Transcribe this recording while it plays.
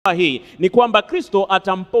hii ni kwamba Kristo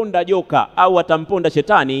atamponda joka au atamponda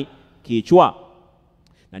shetani kichwa.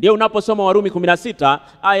 Na ndio unaposoma Warumi 16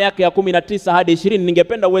 aya yake ya 19 hadi 20,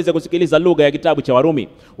 ningependa uweze kusikiliza lugha ya kitabu cha Warumi.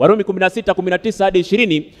 Warumi 16:19 hadi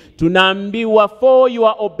 20 tunaambiwa, for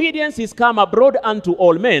your obedience is come abroad unto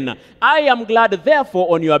all men. I am glad therefore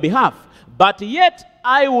on your behalf. But yet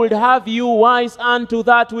I would have you wise unto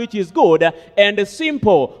that which is good, and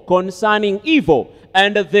simple concerning evil.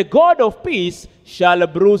 And the God of peace shall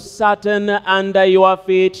bruise Satan under your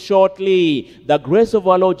feet shortly. The grace of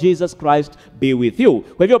our Lord Jesus Christ be with you.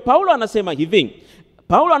 Kwa hivyo Paulo anasema hivi.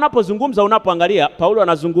 Paulo anapozungumza, unapoangalia, Paulo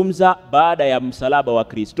anazungumza baada ya msalaba wa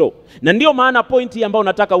Kristo. Na ndio maana pointi ambayo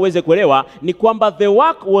nataka uweze kuelewa ni kwamba the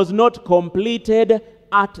work was not completed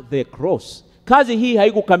at the cross. Kazi hii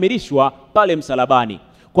haikukamilishwa pale msalabani.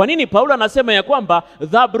 Kwa nini Paulo anasema ya kwamba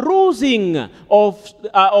the bruising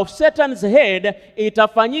of Satan's head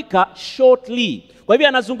itafanyika shortly? Kwa hivyo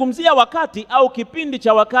anazungumzia wakati au kipindi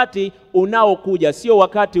cha wakati unaokuja, sio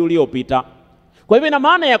wakati uliopita. Kwa hivyo ina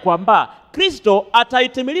maana ya kwamba Kristo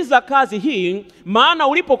ataitimiliza kazi hii. Maana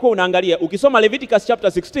ulipokuwa unaangalia, ukisoma Leviticus chapter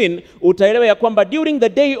 16, utaelewa ya kwamba during the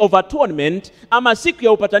day of atonement, ama siku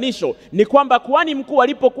ya upatanisho, ni kwamba kuhani mkuu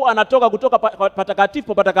alipokuwa anatoka kutoka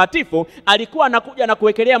patakatifu, alikuwa anakuja na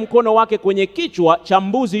kuwekelea mkono wake kwenye kichwa cha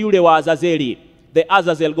mbuzi yule wa Azazeli, the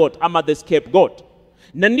Azazel goat ama the scapegoat.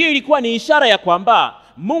 Na ndio ilikuwa ni ishara ya kwamba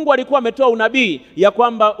Mungu alikuwa ametoa unabii ya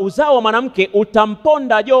kwamba uzao wa mwanamke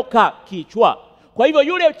utamponda joka kichwa. Kwa hivyo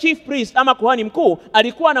yule chief priest ama kuhani mkuu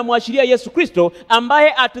alikuwa anamwashiria Yesu Kristo,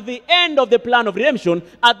 ambaye at the end of the plan of redemption,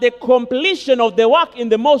 at the completion of the work in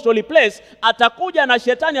the most holy place, atakuja na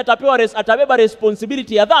shetani atabeba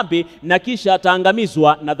responsibility ya dhambi, na kisha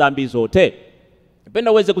ataangamizwa na dhambi zote.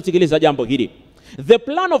 Napenda uweze kusikiliza jambo hili. The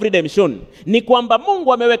plan of redemption ni kwamba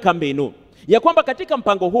Mungu ameweka mbinu ya kwamba katika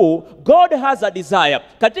mpango huu God has a desire.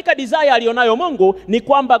 Katika desire alionayo Mungu ni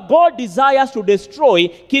kwamba God desires to destroy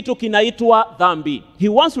kitu kinaitwa dhambi. He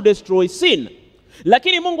wants to destroy sin.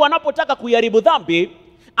 Lakini Mungu anapotaka kuiharibu dhambi,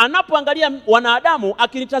 anapoangalia wanadamu,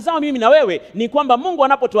 akinitazama mimi na wewe, ni kwamba Mungu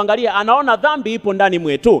anapotuangalia anaona dhambi ipo ndani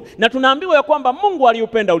mwetu. Na tunaambiwa ya kwamba Mungu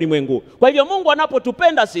aliupenda ulimwengu. Kwa hivyo Mungu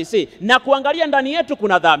anapotupenda sisi na kuangalia ndani yetu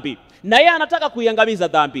kuna dhambi, na yeye anataka kuiangamiza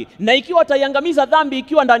dhambi. Na ikiwa ataiangamiza dhambi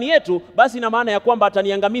ikiwa ndani yetu, basi ina maana ya kwamba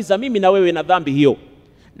ataniangamiza mimi na wewe na dhambi hiyo.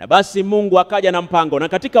 Na basi Mungu akaja na mpango, na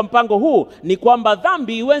katika mpango huu ni kwamba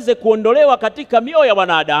dhambi iweze kuondolewa katika mioyo ya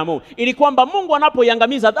wanadamu, ili kwamba Mungu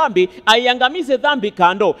anapoiangamiza dhambi, aiangamize dhambi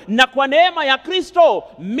kando. Na kwa neema ya Kristo,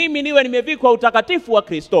 mimi niwe nimevikwa utakatifu wa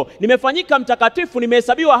Kristo, nimefanyika mtakatifu,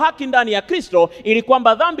 nimehesabiwa haki ndani ya Kristo, ili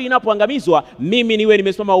kwamba dhambi inapoangamizwa, mimi niwe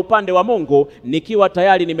nimesimama upande wa Mungu, nikiwa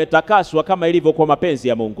tayari nimetakaswa kama ilivyo kwa mapenzi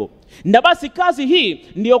ya Mungu. Na basi kazi hii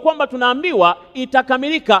ndiyo kwamba tunaambiwa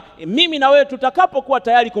itakamilika mimi na wewe tutakapokuwa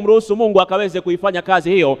tayari kumruhusu Mungu akaweze kuifanya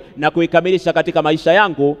kazi hiyo na kuikamilisha katika maisha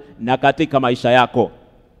yangu na katika maisha yako.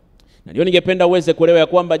 Na ndio ningependa uweze kuelewa ya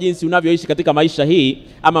kwamba jinsi unavyoishi katika maisha hii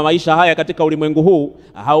ama maisha haya katika ulimwengu huu,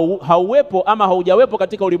 hauwepo ama haujawepo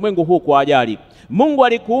katika ulimwengu huu kwa ajali. Mungu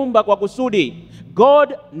alikuumba kwa kusudi. God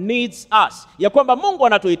needs us. Ya kwamba Mungu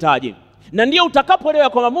anatuhitaji. Na ndio utakapoelewa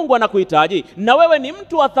kwamba Mungu anakuhitaji, na wewe ni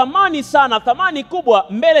mtu wa thamani sana, thamani kubwa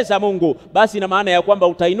mbele za Mungu, basi ina maana ya kwamba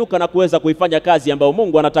utainuka na kuweza kuifanya kazi ambayo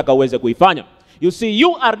Mungu anataka uweze kuifanya. You see,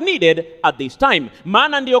 you are needed at this time.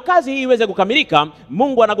 Maana ndio kazi hii iweze kukamilika,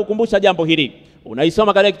 Mungu anakukumbusha jambo hili.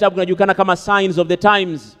 Unaisoma katika kitabu kinajulikana kama Signs of the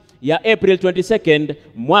Times ya April 22nd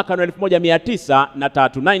mwaka 1903,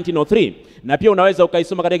 1903. Na pia unaweza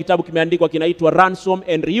ukaisoma katika kitabu kimeandikwa kinaitwa Ransom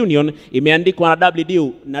and Reunion, imeandikwa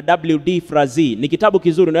na W.D. Frazee. Ni kitabu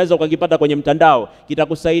kizuri, unaweza ukakipata kwenye mtandao,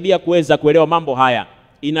 kitakusaidia kuweza kuelewa mambo haya.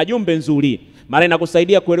 Ina jumbe nzuri, maana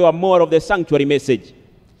inakusaidia kuelewa more of the sanctuary message.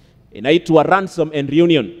 Inaitwa Ransom and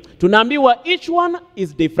Reunion. Tunaambiwa each one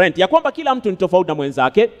is different, ya kwamba kila mtu ni tofauti na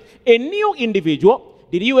mwenzake. A new individual.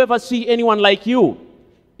 Did you ever see anyone like you?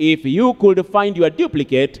 If you could find your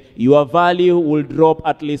duplicate, your value will drop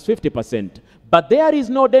at least 50%. But there is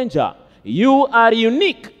no danger. You are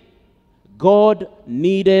unique. God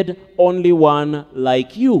needed only one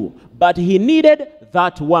like you, but he needed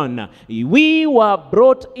that one. We were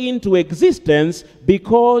brought into existence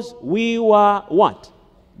because we were what?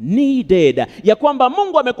 Needed. Ya kwamba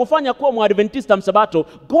Mungu amekufanya kuwa Mwadventista msabato.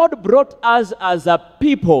 God brought us as a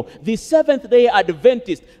people, the Seventh Day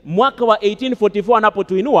Adventist, mwaka wa 1844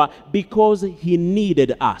 anapotuinua, because he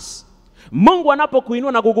needed us. Mungu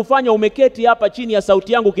anapokuinua na kukufanya umeketi hapa chini ya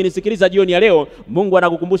sauti yangu ukinisikiliza jioni ya leo, Mungu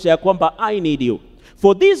anakukumbusha ya kwamba I need you.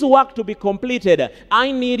 For this work to be completed,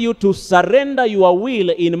 I need you to surrender your will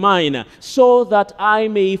in mine, so that I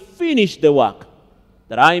may finish the work,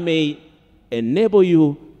 that I may enable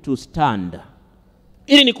you to stand.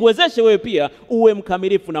 Ili nikuwezeshe wewe pia uwe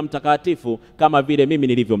mkamilifu na mtakatifu kama vile mimi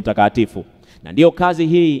nilivyo mtakatifu. Na ndiyo kazi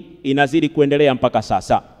hii inazidi kuendelea mpaka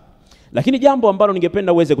sasa. Lakini jambo ambalo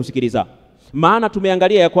ningependa uweze kusikiliza, maana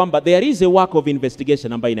tumeangalia ya kwamba there is a work of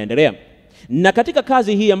investigation ambayo inaendelea. Na katika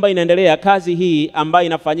kazi hii ambayo inaendelea, kazi hii ambayo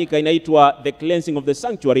inafanyika inaitwa the cleansing of the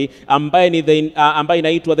sanctuary, ambayo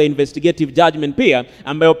inaitwa the investigative judgment pia,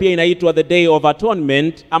 ambayo pia inaitwa the day of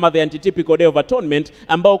atonement ama the antitypical day of atonement,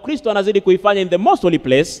 ambao Kristo anazidi kuifanya in the most holy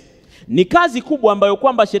place. Ni kazi kubwa ambayo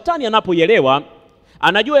kwamba shetani anapoielewa,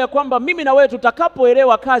 anajua ya kwamba mimi na wewe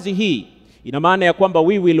tutakapoelewa kazi hii, ina maana ya kwamba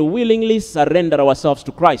we will willingly surrender ourselves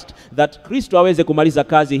to Christ, that Kristo aweze kumaliza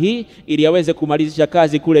kazi hii ili aweze kumalizisha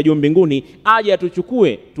kazi kule juu mbinguni, aje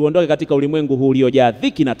atuchukue tuondoke katika ulimwengu huu uliojaa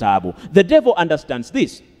dhiki na taabu. The devil understands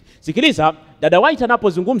this. Sikiliza, dada White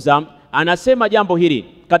anapozungumza anasema jambo hili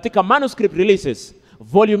katika Manuscript Releases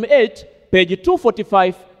volume 8 page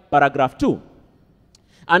 245 paragraph 2.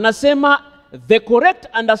 Anasema the correct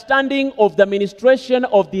understanding of the ministration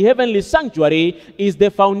of the heavenly sanctuary is the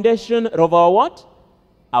foundation of our what?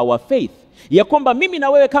 Our faith. Ya kwamba mimi na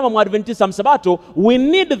wewe kama Mwadventista msabato, we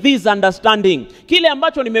need this understanding. Kile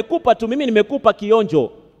ambacho nimekupa tu, mimi nimekupa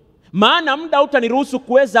kionjo. Maana muda utaniruhusu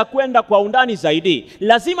kuweza kwenda kwa undani zaidi.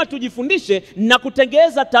 Lazima tujifundishe na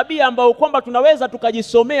kutengeza tabia ambayo kwamba tunaweza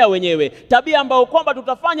tukajisomea wenyewe. Tabia ambayo kwamba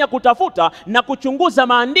tutafanya kutafuta na kuchunguza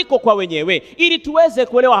maandiko kwa wenyewe ili tuweze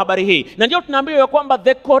kuelewa habari hii. Na ndio tunaambiwa ya kwamba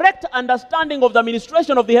the correct understanding of the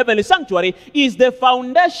administration of the heavenly sanctuary is the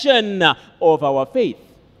foundation of our faith.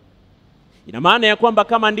 Ina maana ya kwamba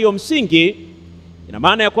kama ndiyo msingi, ina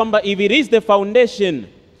maana ya kwamba if it is the foundation,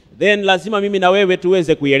 then lazima mimi na wewe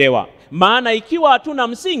tuweze kuielewa. Maana ikiwa hatuna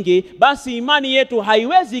msingi, basi imani yetu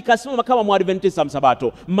haiwezi ikasimama kama Mwadventista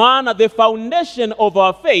msabato. Maana the foundation of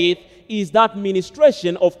our faith is that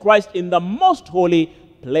ministration of Christ in the most holy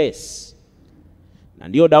place. Na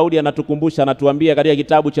ndio Daudi anatukumbusha, anatuambia katika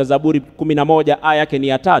kitabu cha Zaburi 11 aya yake ni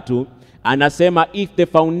ya 3, anasema if the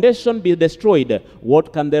foundation be destroyed, what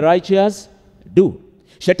can the righteous do?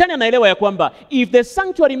 Shetani anaelewa ya kwamba if the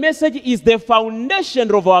sanctuary message is the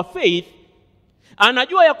foundation of our faith,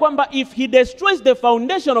 anajua ya kwamba if he destroys the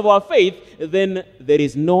foundation of our faith, then there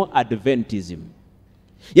is no Adventism.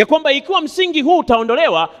 Ya kwamba ikiwa msingi huu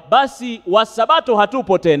utaondolewa, basi wasabato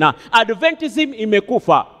hatupo tena. Adventism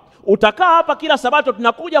imekufa. Utakaa hapa kila sabato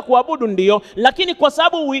tunakuja kuabudu ndio, lakini kwa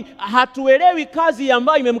sababu hatuelewi kazi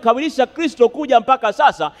ambayo imemkamilisha Kristo kuja mpaka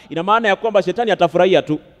sasa, ina maana ya kwamba shetani atafurahia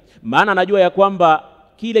tu. Maana anajua ya kwamba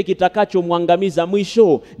kile kitakachomwangamiza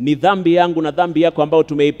mwisho ni dhambi yangu na dhambi yako ambayo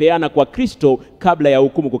tumeipeana kwa Kristo kabla ya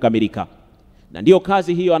hukumu kukamilika. Na ndio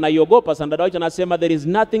kazi hiyo anaiogopa. Sandra White anasema there is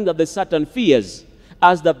nothing that the Satan fears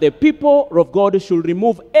as that the people of God should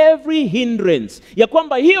remove every hindrance. Ya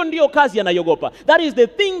kwamba hiyo ndio kazi anaiogopa. That is the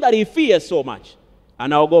thing that he fears so much.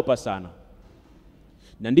 Anaogopa sana.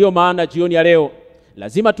 Na ndio maana jioni ya leo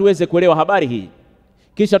lazima tuweze kuelewa habari hii.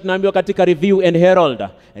 Kisha tunaambiwa katika Review and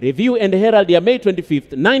Herald ya May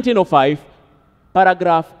 25th, 1905,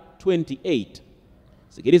 paragraph 28.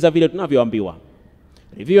 Sikiliza vile tunavyoambiwa.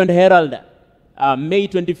 Review and Herald, May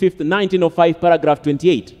 25th, 1905, paragraph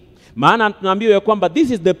 28. Maana tunaambiwa ya kwamba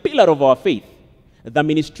this is the pillar of our faith, the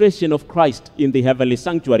ministration of Christ in the heavenly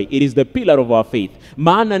sanctuary. It is the pillar of our faith.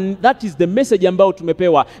 Maana that is the message ambayo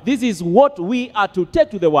tumepewa. This is what we are to take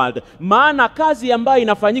to the world. Maana kazi ambayo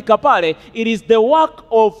inafanyika pale, it is the work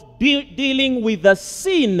of dealing with the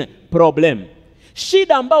sin problem.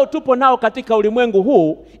 Shida ambayo tupo nao katika ulimwengu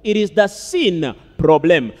huu, it is the sin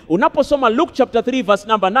problem. Unaposoma Luke chapter 3 verse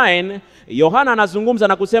number 9, Yohana anazungumza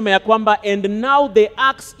na kusema ya kwamba and now the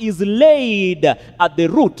axe is laid at the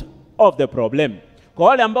root of the problem. Kwa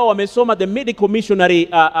wale ambao wamesoma the medical missionary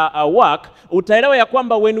work, utaelewa ya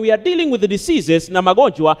kwamba when we are dealing with the diseases na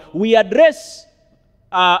magonjwa, we address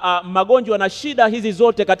magonjwa na shida hizi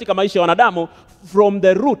zote katika maisha ya wanadamu from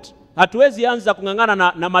the root. Hatuwezi anza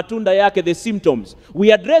kungangana na matunda yake, the symptoms.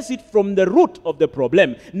 We address it from the root of the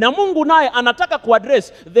problem. Na Mungu naye anataka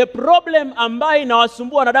kuaddress the problem ambayo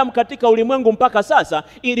inawasumbua wanadamu katika ulimwengu mpaka sasa.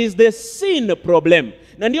 It is the sin problem.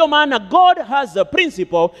 Na ndio maana God has a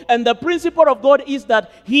principle, and the principle of God is that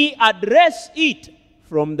he address it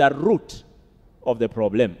from the root of the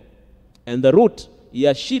problem. And the root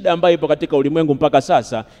ya shida ambayo ipo katika ulimwengu mpaka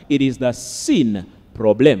sasa, it is the sin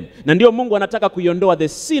problem. Na ndio Mungu anataka kuiondoa the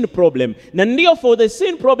sin problem. Na ndio for the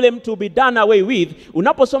sin problem to be done away with,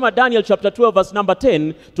 unaposoma Daniel chapter 12 verse number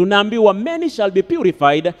 10, tunaambiwa many shall be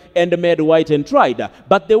purified and made white and tried,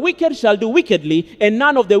 but the wicked shall do wickedly, and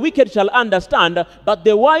none of the wicked shall understand, but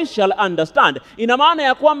the wise shall understand. Ina maana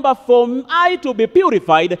ya kwamba for I to be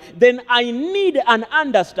purified, then I need an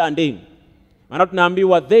understanding. Maana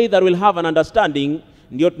tunaambiwa they that will have an understanding,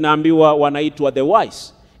 ndio tunaambiwa wanaitwa the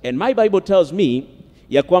wise. And my Bible tells me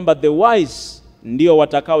ya kwamba the wise ndio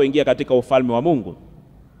watakaoingia katika ufalme wa Mungu.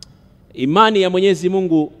 Imani ya Mwenyezi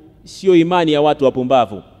Mungu sio imani ya watu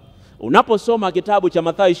wapumbavu. Unaposoma kitabu cha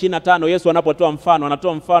Mathayo 25, Yesu anapotoa mfano,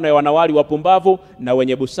 anatoa mfano ya wanawali wapumbavu na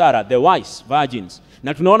wenye busara, the wise virgins.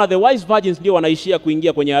 Na tunaona the wise virgins ndio wanaishia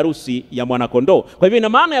kuingia kwenye harusi ya mwana-kondoo. Kwa hivyo ina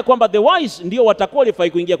maana ya kwamba the wise ndio wataqualify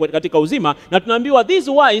kuingia katika uzima, na tunaambiwa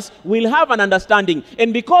these wise will have an understanding,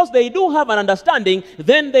 and because they do have an understanding,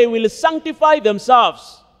 then they will sanctify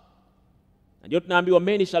themselves. Ndio tunaambiwa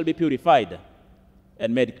many shall be purified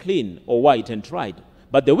and made clean or white and tried.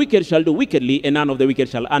 But the wicked shall do wickedly, and none of the wicked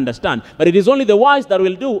shall understand. But it is only the wise that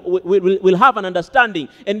will have an understanding.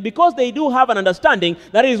 And because they do have an understanding,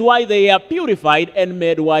 that is why they are purified and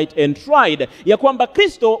made white and tried. Ya kwamba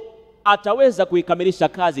Kristo ataweza kuikamilisha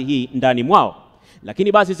kazi hii ndani mwao.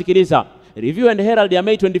 Lakini basi sikiliza, Review and Herald ya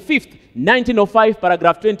May 25th, 1905,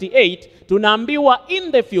 paragraph 28, tunaambiwa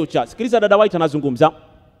in the future. Sikiliza dada White anazungumza.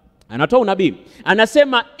 Anatoa unabii.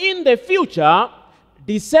 Anasema in the future,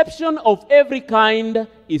 deception of every kind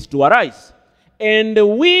is to arise, and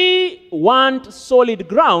we want solid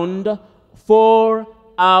ground for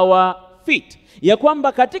our feet. Ya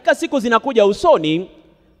kwamba katika siku zinakuja usoni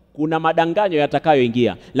kuna madanganyo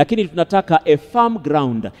yatakayoingia, lakini tunataka a firm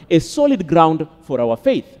ground, a solid ground for our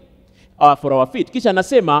faith, for our feet. Kisha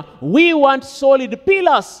anasema we want solid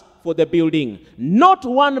pillars for the building. Not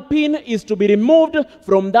one pin is to be removed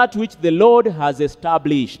from that which the Lord has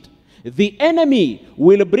established. The enemy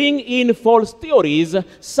will bring in false theories,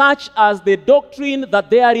 such as the doctrine that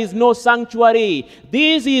there is no sanctuary.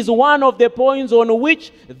 This is one of the points on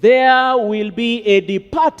which there will be a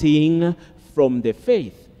departing from the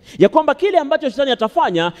faith. Ya kwamba kile ambacho shetani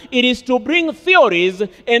atafanya, it is to bring theories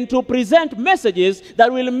and to present messages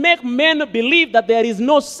that will make men believe that there is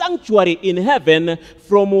no sanctuary in heaven,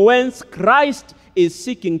 from whence Christ is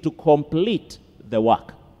seeking to complete the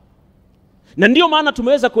work. Na ndio maana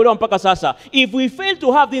tumeweza kuelewa mpaka sasa, if we fail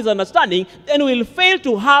to have this understanding, then we will fail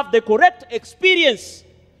to have the correct experience,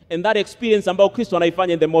 and that experience ambayo Kristo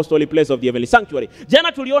anaifanya in the most holy place of the heavenly sanctuary.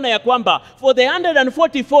 Jana tuliona ya kwamba for the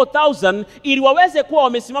 144,000 ili waweze kuwa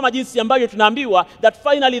wamesimama jinsi ambayo tunaambiwa that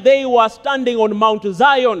finally they were standing on Mount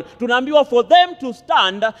Zion. Tunaambiwa for them to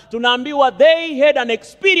stand, tunaambiwa they had an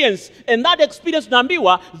experience, and that experience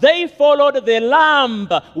tunaambiwa they followed the lamb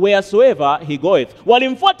wheresoever he goeth.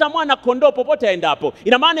 Walimfuata mwana kondoo popote aendapo.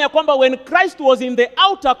 Ina maana ya kwamba when Christ was in the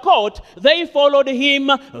outer court, they followed him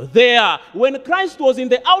there. When Christ was in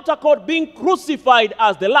the outer court being crucified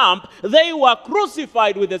as the lamb, they were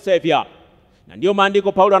crucified with the Savior. Na ndio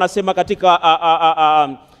maandiko Paulo anasema katika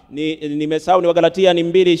nimesahau ni Wagalatia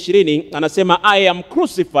 2:20, anasema I am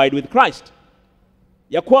crucified with Christ.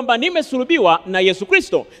 Ya kwamba nimesulubiwa na Yesu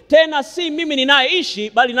Kristo. Tena si mimi ninayeishi,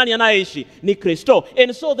 bali nani anayeishi? Ni Kristo.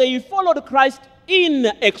 And so they followed Christ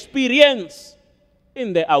in experience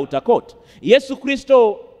in the outer court. Yesu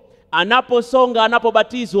Kristo anaposonga,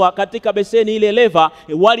 anapobatizwa katika beseni ile leva,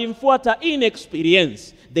 walimfuata in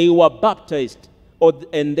experience. They were baptized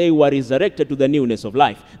and they were resurrected to the newness of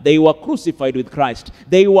life. They were crucified with Christ.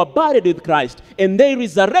 They were buried with Christ, and they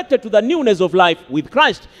resurrected to the newness of life with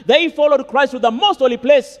Christ. They followed Christ to the most holy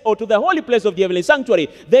place, or to the holy place of the heavenly sanctuary.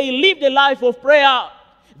 They lived a life of prayer.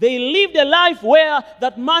 They lived a life where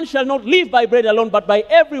that man shall not live by bread alone, but by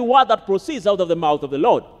every word that proceeds out of the mouth of the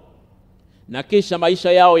Lord. Na kisha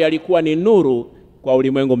maisha yao yalikuwa ni nuru kwa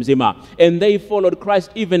ulimwengu mzima. And they followed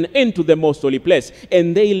Christ even into the most holy place.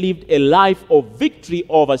 And they lived a life of victory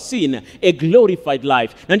over sin, a glorified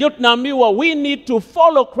life. Na ndio tunaambiwa we need to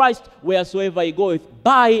follow Christ wheresoever he goeth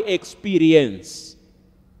by experience,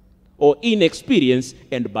 or in experience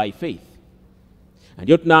and by faith. Na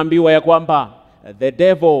ndio tunaambiwa ya kwamba the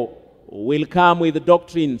devil will come with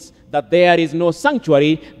doctrines that there is no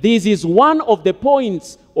sanctuary. This is one of the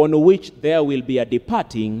points on which there will be a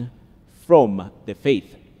departing from the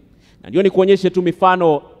faith. Na ndio nikuonyeshe tu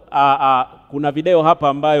mifano. Kuna video hapa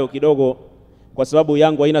ambayo kidogo kwa sababu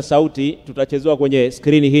yangu haina sauti tutachezewa kwenye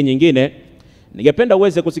skrini hii nyingine. Ningependa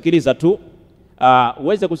uweze kusikiliza tu,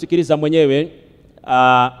 uweze kusikiliza mwenyewe.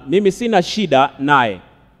 Mimi sina shida naye,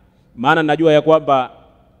 maana najua ya kwamba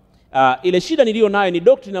ile shida niliyo nayo ni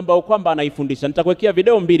doctrine ambayo kwamba anaifundisha. Nitakuwekea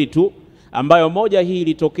video mbili tu, ambayo moja hii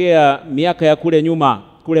ilitokea miaka ya kule nyuma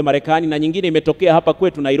kule Marekani, na nyingine imetokea hapa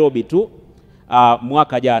kwetu Nairobi tu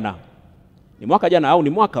mwaka jana. Ni mwaka jana au ni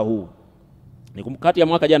mwaka huu? Ni kati ya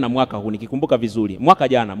mwaka jana na mwaka huu nikikumbuka vizuri. Mwaka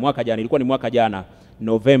jana ilikuwa ni mwaka jana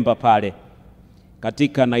November pale.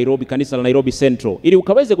 katika Nairobi, kanisa la Nairobi Central, ili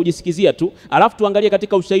ukaweze kujisikizia tu, alafu tuangalie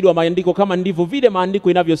katika ushahidi wa maandiko kama ndivyo vile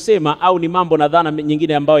maandiko inavyosema au ni mambo na dhana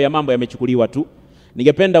nyingine ambayo ya mambo yamechukuliwa tu.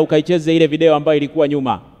 Ningependa ukaicheze ile video ambayo ilikuwa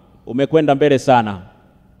nyuma. Umekwenda mbele sana.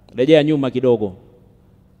 Rejea nyuma kidogo.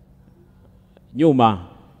 Nyuma.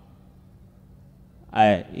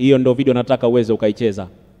 Hiyo ndio video nataka uweze ukaicheza.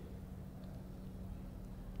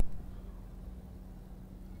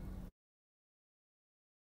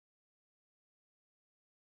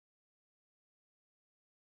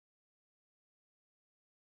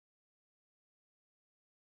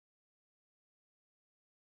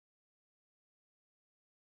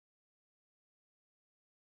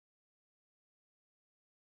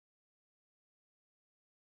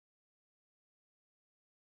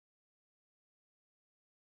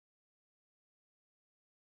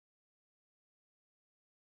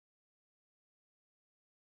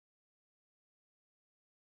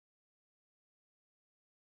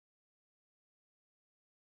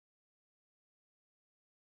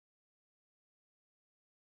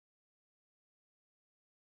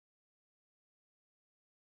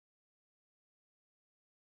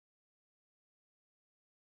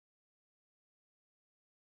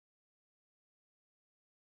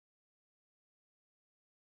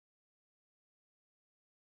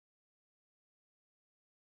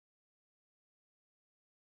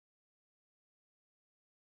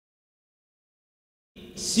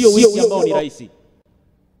 Sio wiki ambao ni rahisi.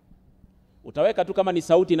 Utaweka tu kama ni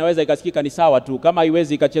sauti inaweza ikasikika ni sawa tu. Kama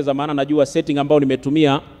haiwezi ikacheza, maana najua setting ambao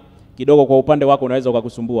nimetumia kidogo kwa upande wako unaweza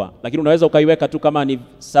ukakusumbua. Lakini unaweza ukaiweka tu kama ni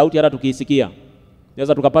sauti, hata tukiisikia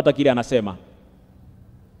naweza tukapata kile anasema.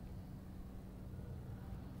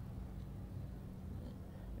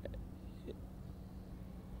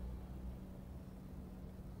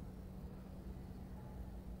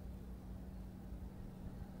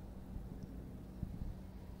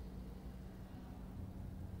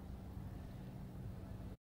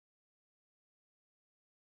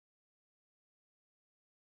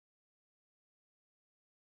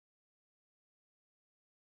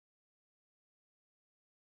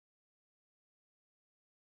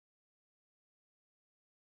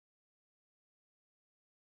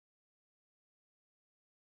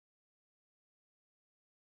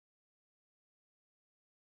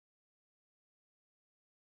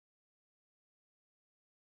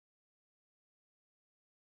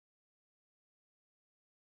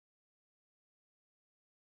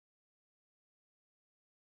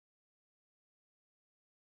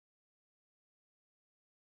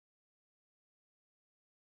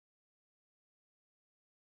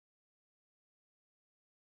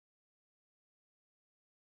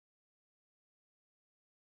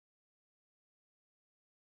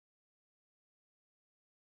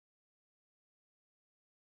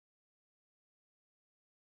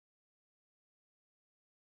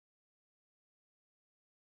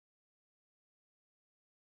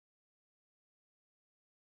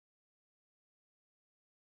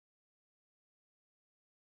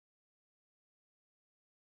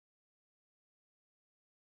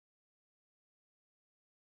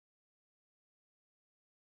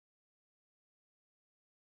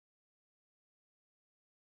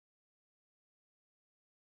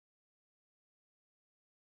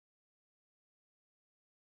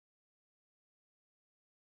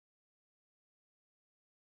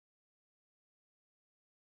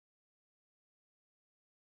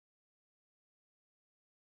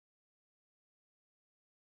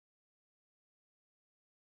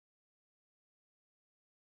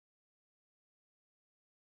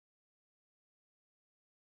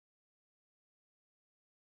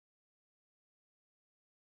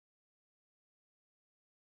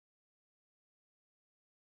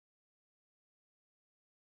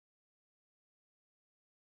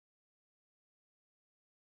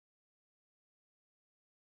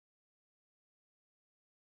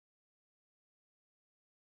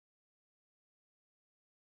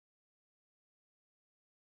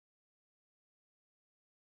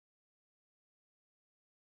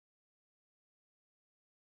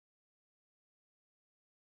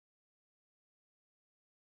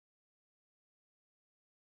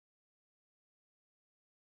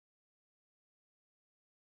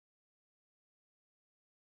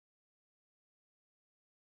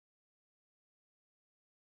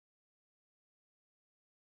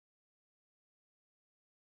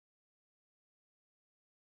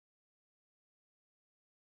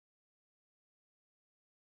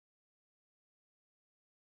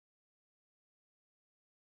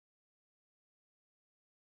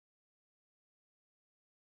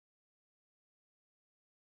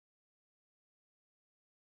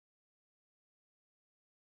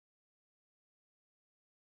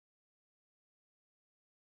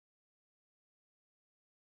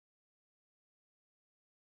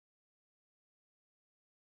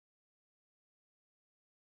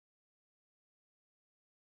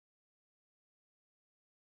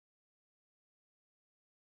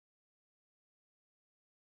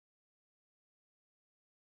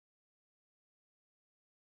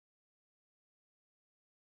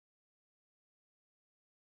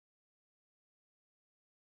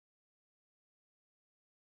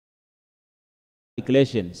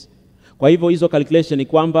 calculations. Kwa hivyo hizo calculation ni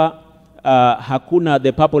kwamba hakuna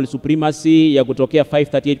the papal supremacy ya kutokea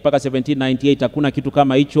 538 mpaka 1798, hakuna kitu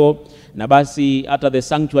kama hicho. Na basi hata the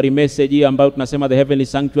sanctuary message ambayo tunasema the heavenly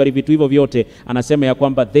sanctuary, vitu hivyo vyote anasema ya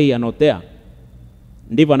kwamba they are not there.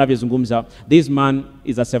 Ndivyo anavyozungumza. This man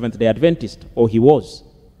is a Seventh Day Adventist, or he was.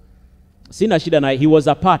 Sina shida na he was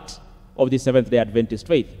a part of the Seventh Day Adventist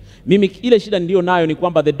faith. Mimi ile shida ndio nayo ni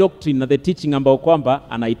kwamba the doctrine na the teaching ambao kwamba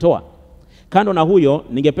anaitoa. Kando na huyo,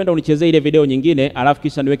 ningependa unichezee ile video nyingine, alafu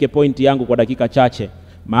kisha niweke point yangu kwa dakika chache,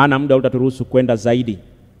 maana muda utaturuhusu kwenda zaidi.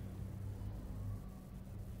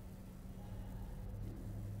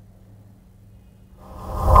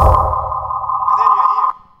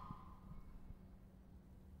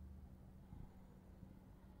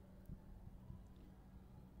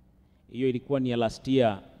 Hiyo ilikuwa ni ya last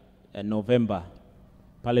year November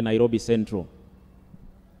pale Nairobi Central.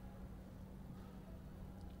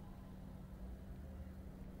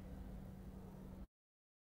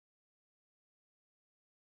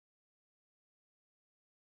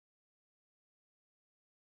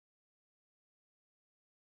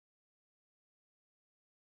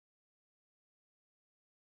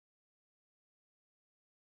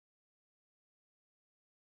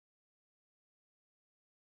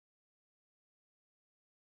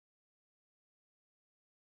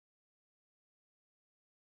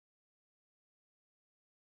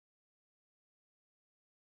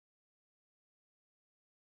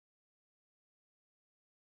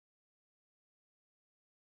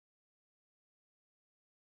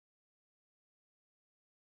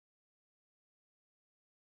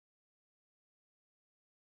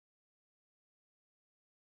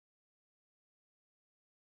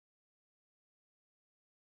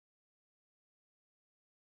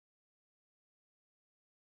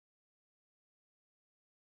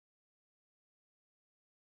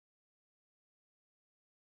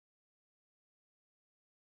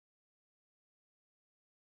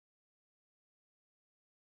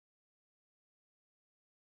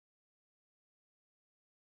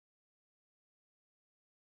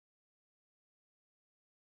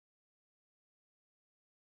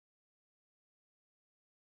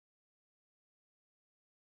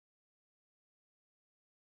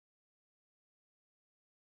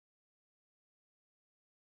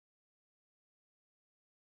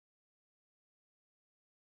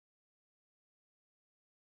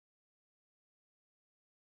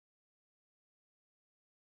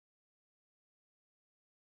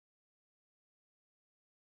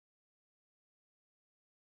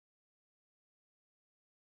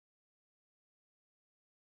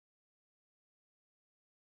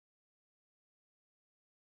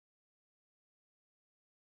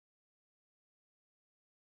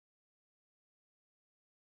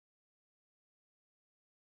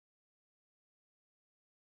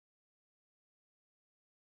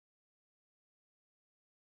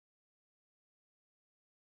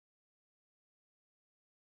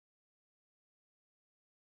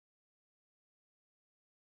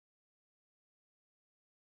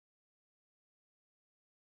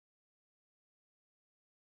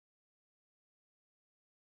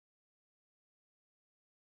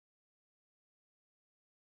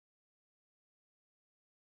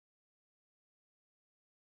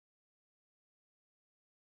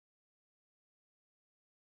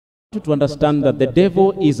 To understand that the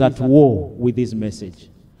devil is at war with this message.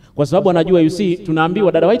 Kwa sababu anajua, you see,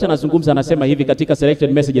 tunaambiwa, dada White anazungumza, anasema hivi katika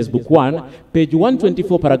Selected Messages book 1 page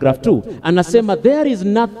 124 paragraph 2, anasema there is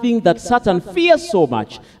nothing that Satan fears so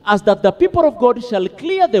much as that the people of God shall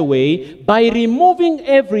clear the way by removing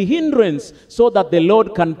every hindrance, so that the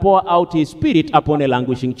Lord can pour out his spirit upon a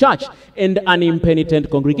languishing church and an impenitent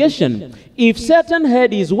congregation. If Satan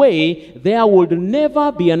had his way, there would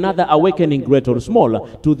never be another awakening, great or small,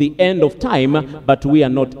 to the end of time, but we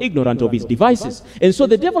are not ignorant of his devices. And so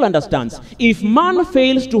the devil understands, if man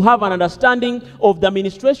fails to have an understanding of the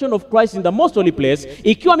ministration of Christ in the most holy place,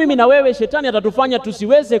 ikiwa mimi na wewe shetani atatufanya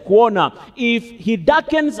tusiweze kuona, if he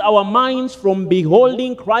darkens our minds from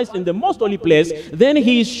beholding Christ in the most holy place, then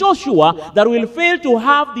he is so sure that we will fail to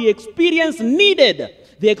have the experience needed,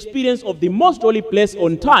 the experience of the most holy place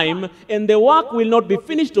on time, and the work will not be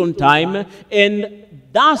finished on time, and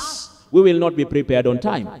thus we will not be prepared on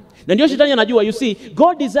time. Na ndio shetani anajua, you see,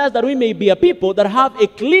 God desires that we may be a people that have a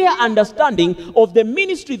clear understanding of the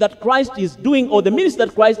ministry that Christ is doing, or the ministry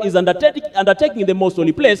that Christ is undertaking in the most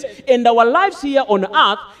holy place, and our lives here on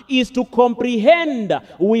earth is to comprehend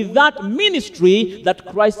with that ministry that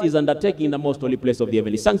Christ is undertaking in the most holy place of the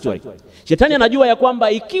heavenly sanctuary. Shetani anajua ya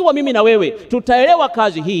kwamba ikiwa mimi na wewe tutaelewa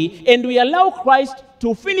kazi hii, and we allow Christ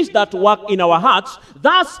to finish that work in our hearts,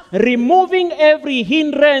 thus removing every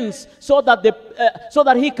hindrance so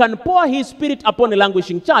that he can pour his spirit upon a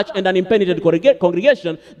languishing church and an impenitent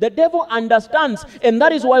congregation. The devil understands, and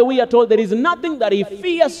that is why we are told there is nothing that he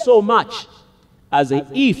fears so much as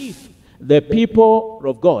if the people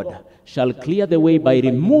of God shall clear the way by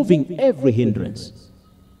removing every hindrance.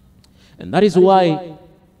 And that is why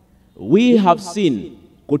we have seen,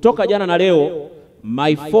 kutoka jana na leo,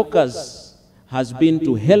 my focus has been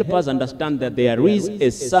to help us understand that there is a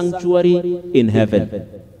sanctuary in heaven.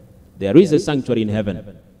 There is a sanctuary in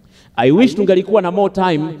heaven. I wish tungalikuwa na more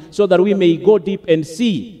time so that we may go deep and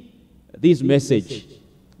see this message,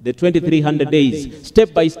 the 2300 days,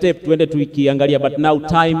 step by step, tuende tukiangalia, but now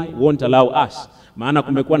time won't allow us. Maana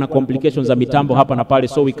kumekuwa na complications za mitambo hapa na pale,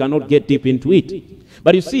 so we cannot get deep into it.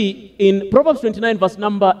 But you see, in Proverbs 29 verse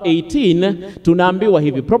number 18, tunaambiwa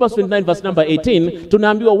hivi. Proverbs 29 verse number 18,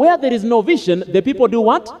 tunaambiwa, where there is no vision, the people do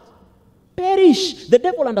what? Perish. The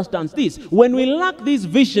devil understands this. When we lack this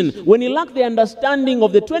vision, when we lack the understanding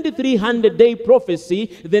of the 2300-day prophecy,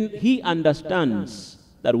 then he understands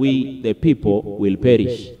that we, the people, will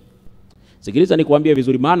perish. Sikiliza nikuambie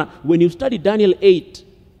vizuri, maana when you study Daniel 8,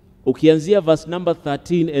 ukianzia verse number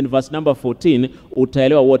 13 and verse number 14,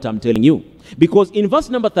 utaelewa what I'm telling you. Because in verse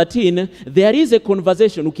number 13, there is a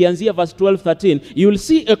conversation. Ukianzia verse 12, 13, you will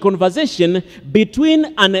see a conversation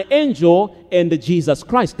between an angel and Jesus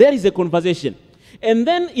Christ. There is a conversation. And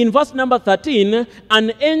then in verse number 13,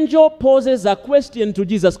 an angel poses a question to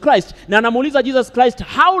Jesus Christ. Na anamuuliza Jesus Christ,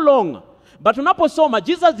 how long? But unaposoma,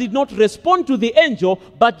 Jesus did not respond to the angel,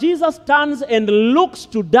 but Jesus turns and looks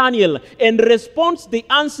to Daniel and responds the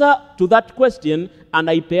answer to that question, and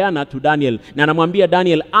aipeana to Daniel. Na anamwambia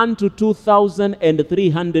Daniel, unto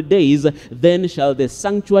 2,300 days, then shall the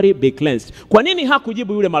sanctuary be cleansed. Kwa nini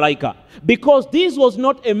hakujibu yule malaika? Because this was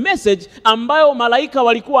not a message ambayo malaika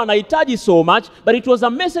walikuwa wanahitaji so much, but it was a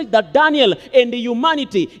message that Daniel and the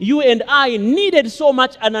humanity, you and I, needed so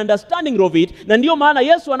much an understanding of it. Na ndio maana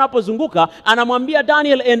Yesu anapozunguka, anamwambia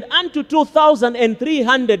Daniel, and unto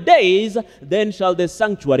 2,300 days, then shall the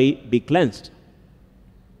sanctuary be cleansed.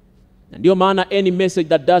 And ndio maana any message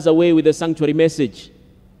that does away with the sanctuary message,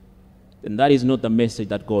 then that is not the message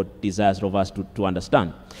that God desires of us to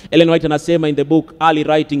understand. Ellen White anasema in the book Early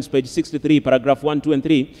Writings, page 63, paragraph 1, 2, and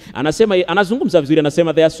 3, anazungumza vizuri,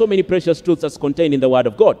 anasema there are so many precious truths that's contained in the Word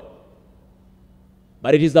of God.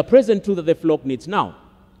 But it is the present truth that the flock needs now.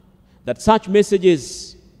 That such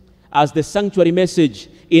messages as the sanctuary message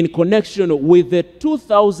in connection with the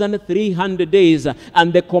 2,300 days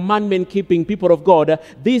and the commandment-keeping people of God,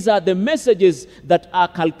 these are the messages that are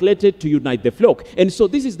calculated to unite the flock. And so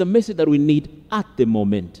this is the message that we need at the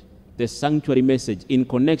moment. The sanctuary message in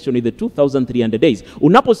connection with the 2,300 days.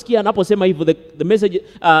 Unaposikia anaposema hivyo, the message,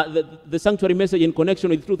 the sanctuary message in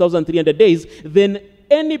connection with 2,300 days, then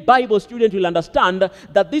any Bible student will understand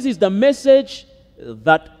that this is the message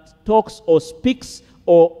that talks or speaks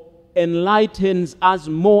or enlightens us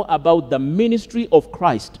more about the ministry of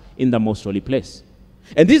Christ in the most holy place.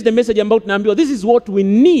 And this is the message about Nambio. This is what we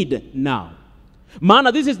need now.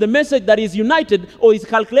 Maana, this is the message that is united or is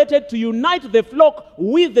calculated to unite the flock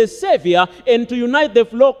with the Savior and to unite the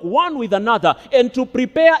flock one with another and to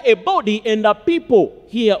prepare a body and a people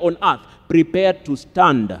here on earth prepared to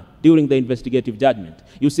stand during the investigative judgment.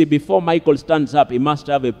 You see, before Michael stands up, he must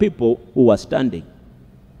have a people who are standing.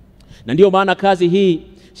 Na ndio maana kazi hii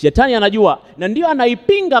Shetani anajua, na ndio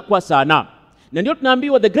anaipinga kwa sana. Na ndio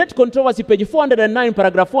tunaambiwa the great controversy, page 409,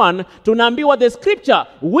 paragraph 1, tunaambiwa the scripture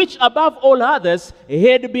which above all others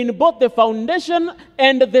had been both the foundation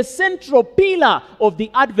and the central pillar of the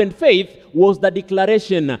Advent faith was the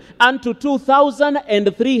declaration, unto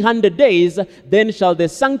 2,300 days, then shall the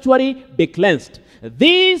sanctuary be cleansed.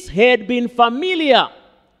 These had been familiar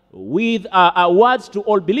with words to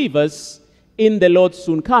all believers in the Lord's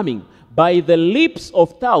soon coming. By the lips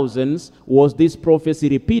of thousands was this prophecy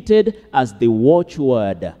repeated as the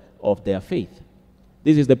watchword of their faith.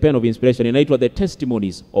 This is the pen of inspiration. Inaitwa the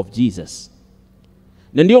testimonies of Jesus.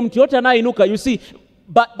 Na ndio mtu yote anayeinuka, you see,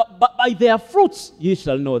 by their fruits ye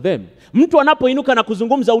shall know them. Mtu anapoinuka na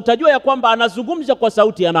kuzungumza, utajua ya kwamba anazungumza kwa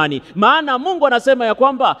sauti ya nani. Maana Mungu anasema ya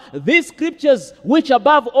kwamba these scriptures which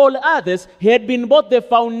above all others had been both the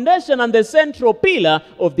foundation and the central pillar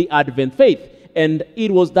of the Advent faith. And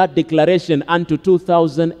it was that declaration, unto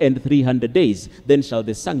 2,300 days, then shall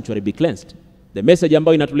the sanctuary be cleansed. The message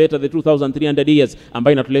ambayo inatuleta the 2,300 years,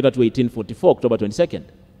 ambayo inatuleta to 1844, October 22nd.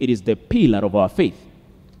 It is the pillar of our faith.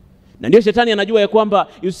 Na ndio Shetani anajua ya kwamba,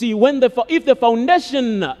 you see, if the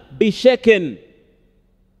foundation be shaken,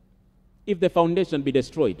 if the foundation be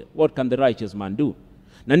destroyed, what can the righteous man do?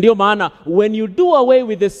 Na ndio maana when you do away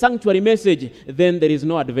with the sanctuary message, then there is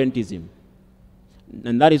no Adventism.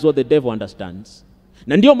 And that is what the devil understands.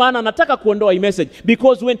 Na ndio maana anataka kuondoa hii message,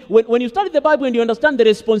 because when you study the Bible and you understand the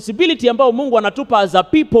responsibility ambayo Mungu anatupa as a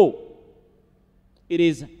people, it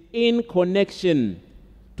is in connection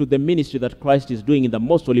to the ministry that Christ is doing in the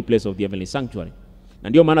most holy place of the heavenly sanctuary. Na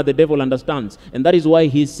ndio maana the devil understands, and that is why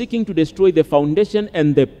he is seeking to destroy the foundation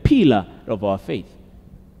and the pillar of our faith.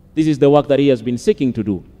 This is the work that he has been seeking to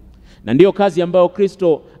do. Na ndio kazi ambayo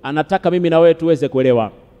Kristo anataka mimi na wewe tuweze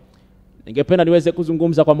kuelewa. Ningependa niweze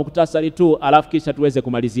kuzungumza kwa muktasari tu, alafu kisha tuweze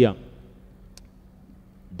kumalizia.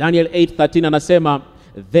 Daniel 8:13 anasema,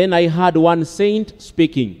 "Then I heard one saint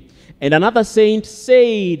speaking, and another saint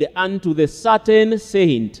said unto the certain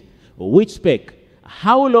saint which spake,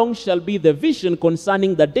 How long shall be the vision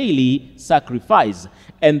concerning the daily sacrifice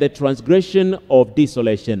and the transgression of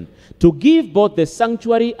desolation, to give both the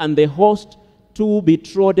sanctuary and the host to be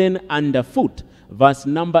trodden underfoot?" Verse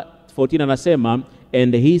number 14 anasema,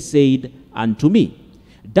 "And he said unto me."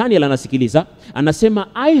 Daniel anasikiliza, anasema,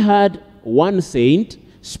 "I heard one saint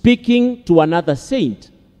speaking to another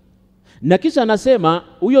saint." Na kisha anasema,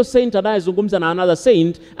 huyo saint anayezungumza na another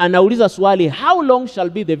saint anauliza swali, "How long shall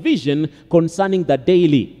be the vision concerning the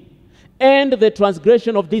daily and the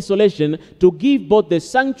transgression of desolation, to give both the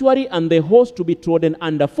sanctuary and the host to be trodden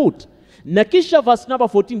underfoot?" Na kisha verse number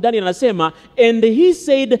 14 Daniel anasema, "And he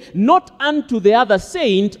said not unto the other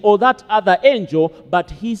saint or that other angel,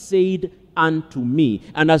 but he said unto me."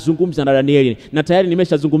 Anazungumza na Danieli, na tayari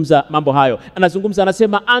nimeshazungumza mambo hayo. Anazungumza,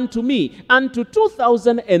 anasema, "Unto me, unto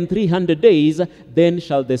 2,300 days, then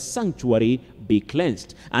shall the sanctuary be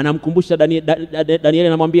cleansed." Anamkumbusha Danieli,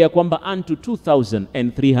 anamwambia kwamba unto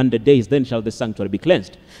 2,300 days, then shall the sanctuary be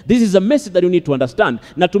cleansed. This is a message that you need to understand.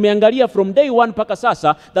 Na tumeangalia from day one mpaka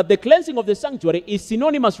sasa that the cleansing of the sanctuary is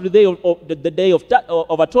synonymous to the day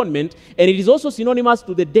of atonement, and it is also synonymous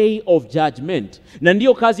to the day of judgment. Na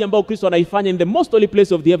ndio kazi ambayo Kristo anaifanya in the most holy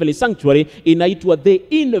place of the heavenly sanctuary, inaitwa the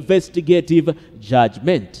investigative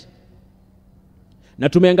judgment. Na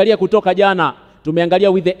tumeangalia kutoka jana,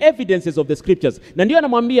 tumeangalia with the evidences of the scriptures. Na ndio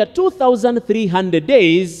anamwambia 2,300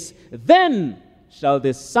 days, then shall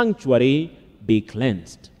the sanctuary be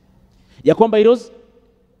cleansed. Ya kwamba it was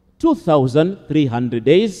 2,300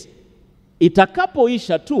 days,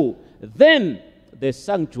 itakapoisha tu, then the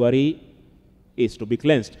sanctuary is to be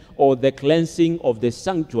cleansed, or the cleansing of the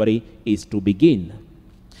sanctuary is to begin.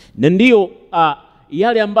 Na ndio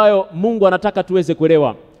yale ambayo Mungu anataka tuweze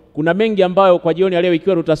kuelewa. Kuna mengi ambayo kwa jioni ya leo,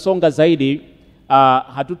 ikiwa tutasonga zaidi,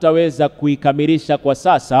 hatutaweza kuikamilisha kwa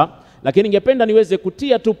sasa, lakini ningependa niweze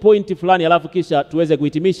kutia tu pointi fulani, alafu kisha tuweze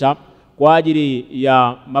kuhitimisha kwa ajili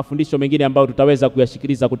ya mafundisho mengine ambayo tutaweza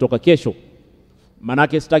kuyashikiliza kutoka kesho.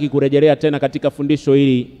 Manake sitaki kurejelea tena katika fundisho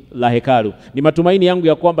hili la hekalu. Ni matumaini yangu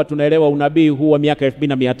ya kwamba tunaelewa unabii huu wa miaka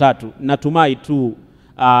 2300. Natumai tu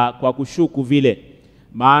kwa kushuku vile.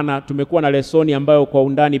 Maana tumekuwa na lesoni ambayo kwa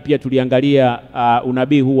undani pia tuliangalia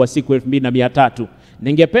unabii huu wa siku 2300.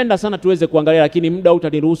 Ningependa sana tuweze kuangalia, lakini muda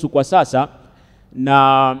utaniruhusu kwa sasa.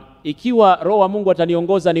 Na ikiwa Roho wa Mungu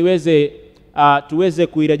ataniongoza niweze tuweze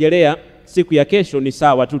kuirejelea siku ya kesho, ni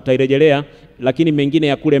sawa tu, tutairejelea, lakini mengine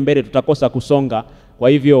ya kule mbele tutakosa kusonga. Kwa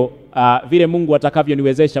hivyo vile Mungu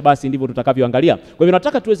atakavyoniwezesha, basi ndivyo tutakavyoangalia. Kwa hivyo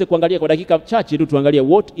nataka tuweze kuangalia kwa dakika chache tu, tuangalie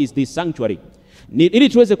what is this sanctuary, ili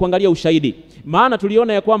tuweze kuangalia ushahidi. Maana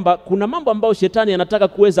tuliona ya kwamba kuna mambo ambayo shetani anataka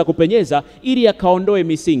kuweza kupenyeza ili akaondoe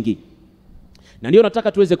misingi. Na ndio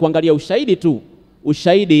nataka tuweze kuangalia ushahidi tu,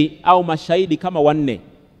 ushahidi au mashahidi kama wanne.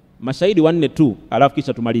 Mashahidi wanne tu, alafu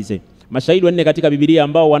kisha tumalize. Mashahidi wanne katika Biblia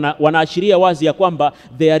ambao wanaashiria wazi ya kwamba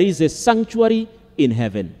there is a sanctuary in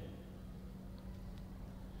heaven.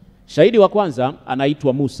 Shahidi wa kwanza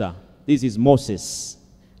anaitwa Musa. This is Moses.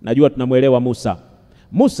 Najua tunamuelewa Musa.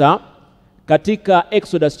 Musa katika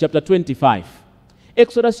Exodus chapter 25.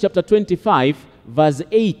 Exodus chapter 25 verse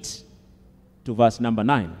 8 to verse number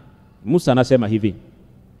 9. Musa anasema hivi: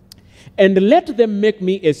 "And let them make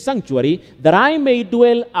me a sanctuary, that I may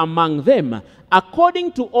dwell among them,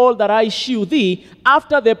 according to all that I shew thee,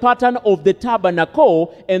 after the pattern of the tabernacle,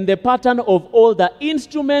 and the pattern of all the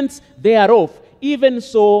instruments thereof, even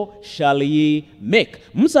so shall ye make."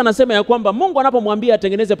 Musa anasema ya kwamba Mungu anapomwambia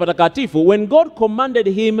atengeneze patakatifu, when God commanded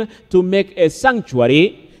him to make a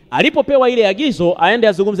sanctuary, alipopewa ile agizo aende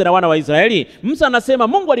azungumze na wana wa Israeli, Musa anasema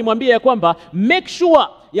Mungu alimwambia ya kwamba make sure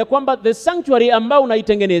ya kwamba the sanctuary ambao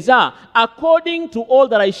unaitengeneza, according to all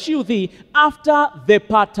that I shew thee, after the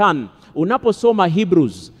pattern. Unaposoma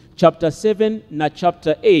Hebrews chapter 7 na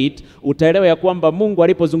chapter 8, utaelewa ya kwamba Mungu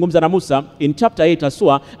alipozungumza na Musa in chapter 8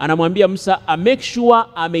 asua, anamwambia Musa make sure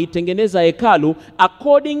ameitengeneza hekalu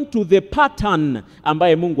according to the pattern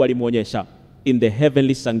ambaye Mungu alimuonyesha in the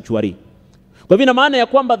heavenly sanctuary. Kwa hivyo ina maana ya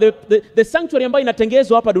kwamba the sanctuary ambayo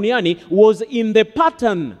inatengenezwa hapa duniani was in the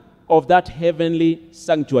pattern of that heavenly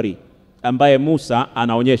sanctuary ambaye Musa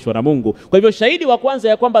anaonyeshwa na Mungu. Kwa hivyo shahidi wa kwanza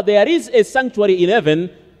ya kwamba there is a sanctuary in heaven,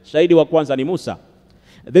 shahidi wa kwanza ni Musa.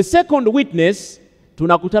 The second witness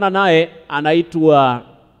tunakutana naye anaitwa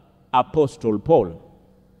Apostle Paul.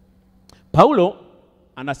 Paulo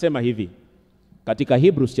anasema hivi katika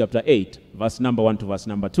Hebrews chapter 8 verse number 1 to verse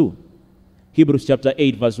number 2. Hebrews chapter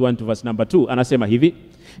 8 verse 1 to verse number 2 anasema hivi,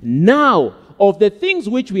 now of the things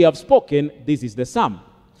which we have spoken, this is the sum.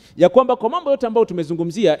 Ya kwamba kwa mambo yote ambayo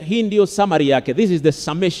tumezungumzia, hii ndio summary yake. This is the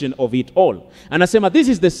summation of it all. Anasema this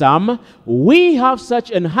is the sum, we have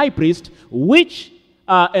such an high priest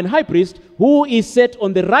who is set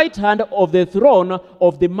on the right hand of the throne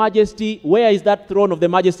of the majesty. Where is that throne of the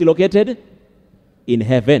majesty located? In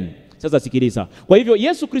heaven. Sasa sikiliza. Kwa hivyo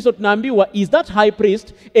Yesu Kristo tunaambiwa is that high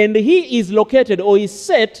priest, and he is located or is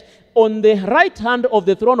set on the right hand of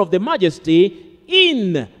the throne of the majesty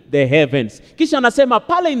in the heavens. Kisha anasema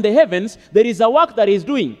pale in the heavens there is a work that he is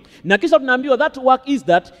doing. Na kisha tunaambiwa that work is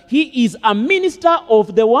that he is a minister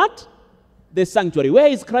of the what? The sanctuary.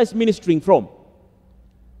 Where is Christ ministering from?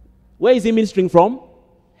 Where is he ministering from?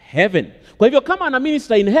 Heaven. Kwa hivyo kama ana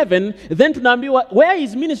minister in heaven, then tunaambiwa where he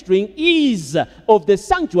is ministering is of the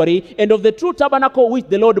sanctuary and of the true tabernacle which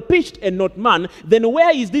the Lord pitched and not man. Then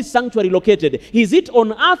where is this sanctuary located? Is it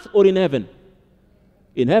on earth or in heaven?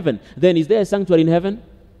 In heaven. Then is there a sanctuary in heaven?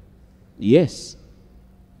 Yes.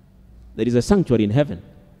 There is a sanctuary in heaven.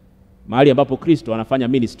 Mahali ambapo Kristo anafanya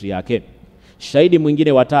ministry yake. Shahidi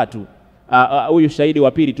mwingine wa tatu, huyu shahidi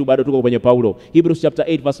wa pili tu bado tuko kwenye Paulo. Hebrews chapter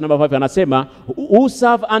 8 verse number 5 anasema, who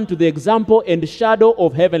serve unto the example and shadow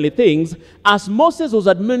of heavenly things, as Moses was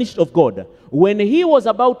admonished of God, when he was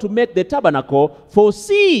about to make the tabernacle, for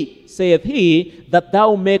see, saith he, that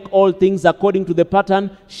thou make all things according to the pattern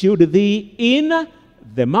shewed thee in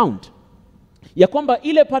the mount. Ya kwamba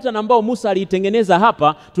ile pattern ambao Musa aliitengeneza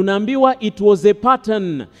hapa, tunaambiwa it was a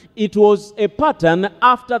pattern. It was a pattern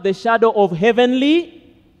after the shadow of heavenly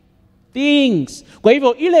things. Kwa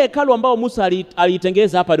hivyo ile hekalu ambao Musa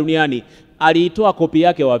aliitengeneza hapa duniani, aliitoa kopi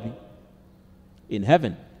yake wapi? In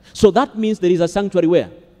heaven. So that means there is a sanctuary where?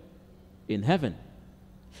 In heaven.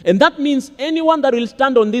 And that means anyone that will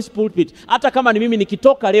stand on this pulpit, hata kama ni mimi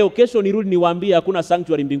nikitoka leo, kesho nirudi niwaambie hakuna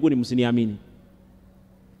sanctuary mbinguni, msiniamini.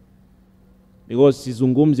 Because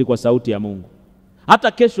sizungumzi kwa sauti ya Mungu.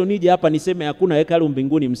 Hata kesho nije hapa niseme hakuna hekalu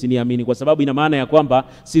mbinguni, msiniamini, kwa sababu ina maana ya kwamba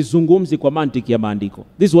sizungumzi kwa mantiki ya maandiko.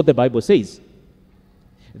 This is what the Bible says.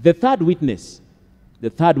 The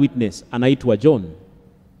third witness anaitwa John.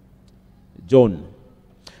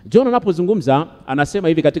 John anapozungumza anasema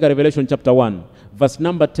hivi katika Revelation chapter 1 verse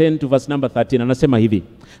number 10 to verse number 13, anasema hivi,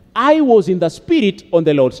 I was in the spirit on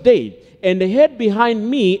the Lord's day, and heard behind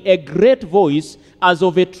me a great voice as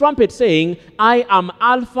of a trumpet saying, I am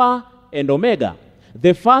Alpha and Omega,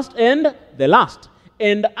 the first and the last.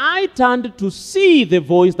 And I turned to see the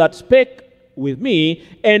voice that spake with me,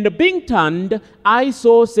 and being turned, I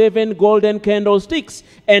saw 7 golden candlesticks,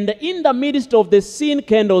 and in the midst of the 7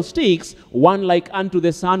 candlesticks, one like unto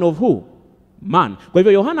the son of who? Man. Kwa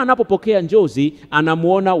hivyo Yohana anapopokea njozi,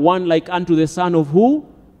 anamuona one like unto the son of who?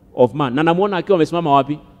 Of man. Na anamuona akiwa amesimama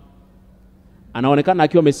wapi? Anaonekana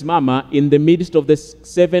akiwa amesimama in the midst of the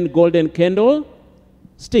 7 golden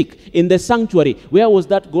candlestick in the sanctuary. Where was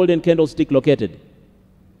that golden candlestick located?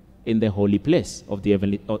 In the holy place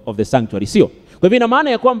of the sanctuary. Sio? Kwa hivyo ina maana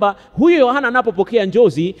ya kwamba huyo Yohana anapopokea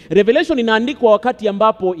njozi, Revelation inaandikwa wakati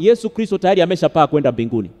ambapo Yesu Kristo tayari ameshapaa kwenda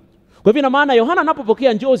mbinguni. Kwa hivyo ina maana Yohana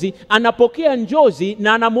anapopokea njozi, anapokea njozi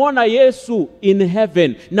na anamuona Yesu in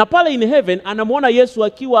heaven. Na pale in heaven anamuona Yesu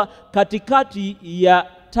akiwa katikati ya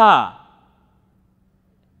taa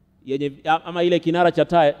yenye, ama ile kinara cha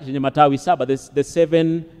taa yenye matawi 7, the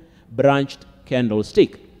 7 branched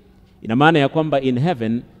candlestick. Ina maana ya kwamba in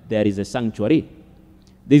heaven there is a sanctuary.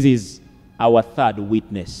 This is our third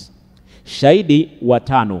witness. Shahidi wa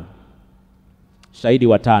tano.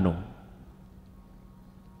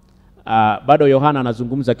 Bado Yohana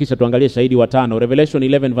anazungumza, kisha tuangalie shahidi wa tano. Revelation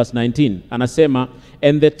 11 verse 19 anasema,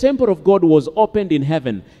 and the temple of God was opened in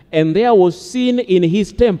heaven, and there was seen in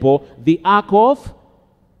his temple the ark of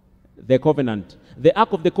the covenant. The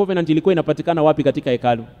ark of the covenant ilikuwa inapatikana wapi katika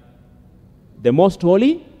hekalu? The most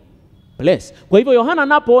holy place. Kwa hivyo Yohana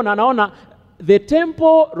anapoona, anaona the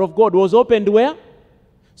temple of God was opened where?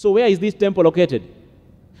 So where is this temple located?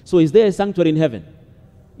 So is there a sanctuary in heaven?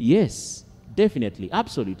 Yes, definitely,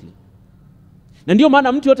 absolutely. Na ndio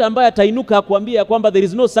maana mtu yote ambaye atainuka kuambia kwamba there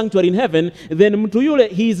is no sanctuary in heaven, then mtu yule,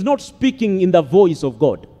 he is not speaking in the voice of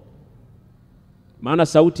God. Maana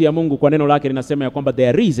sauti ya Mungu kwa neno lake linasema ya kwamba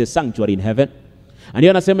there is a sanctuary in heaven. And here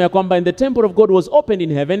anasema ya kwamba and the temple of God was opened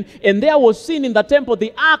in heaven, and there was seen in the temple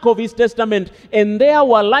the ark of his testament, and there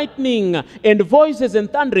were lightning and voices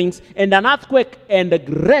and thunderings and an earthquake and a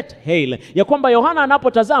great hail. Ya kwamba Yohana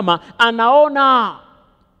anapotazama anaona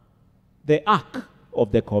the ark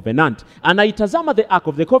of the covenant. Anaitazama the ark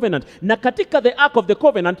of the covenant. Na katika the ark of the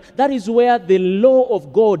covenant, that is where the law of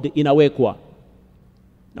God inawekwa.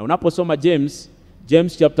 Na unaposoma James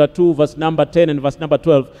chapter 2 verse number 10 and verse number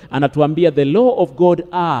 12, anatuambia the law of God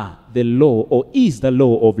are the law, or is the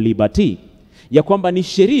law of liberty. Ya kwamba ni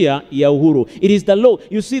sheria ya uhuru. It is the law.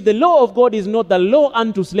 You see, the law of God is not the law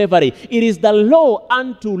unto slavery. It is the law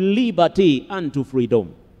unto liberty, unto freedom.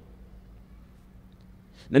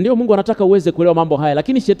 Na ndio Mungu anataka uweze kuelewa mambo haya,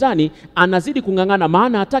 lakini shetani anazidi kungangana,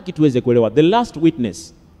 maana hataki tuweze kuelewa. The last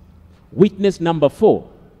witness, witness number 4,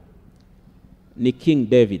 ni King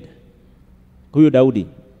David. Huyu Daudi,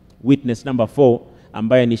 witness number 4,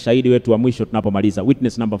 ambaye ni shahidi wetu wa mwisho tunapomaliza.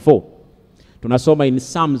 Witness number 4 tunasoma in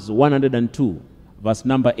Psalms 102 verse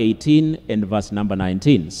number 18 and verse number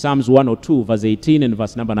 19. Psalms 102 verse 18 and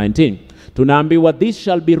verse number 19. Tunaambiwa this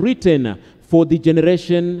shall be written for the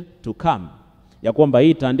generation to come. Ya kwamba hii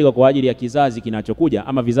itaandikwa kwa ajili ya kizazi kinachokuja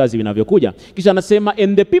ama vizazi vinavyokuja. Kisha anasema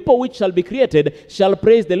and the people which shall be created shall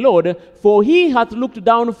praise the Lord, for he hath looked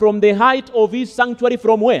down from the height of his sanctuary.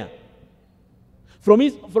 From where?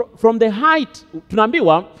 From the height.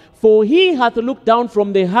 Tunaambiwa for he hath looked down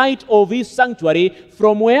from the height of his sanctuary.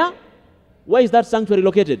 From where? Where is that sanctuary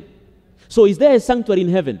located? So is there a sanctuary in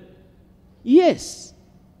heaven? Yes.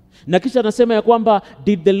 Na kisha anasema ya kwamba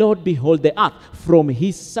did the Lord behold the earth from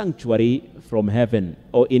his sanctuary from heaven,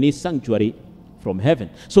 or in his sanctuary from heaven.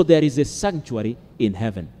 So there is a sanctuary in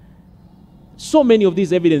heaven. So many of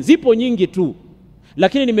these evidence, zipo nyingi tu,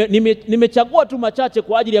 lakini nimechagua tu machache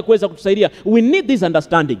kwa ajili ya kuweza kutusaidia. We need this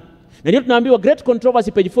understanding. Na ndio tunaambiwa Great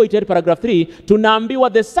Controversy page 48 paragraph 3, tunaambiwa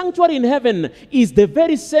the sanctuary in heaven is the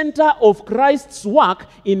very center of Christ's work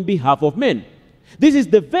in behalf of men. This is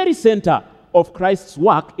the very center of Christ's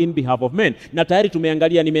work in behalf of men. Na tayari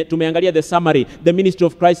tumeangalia the summary, the ministry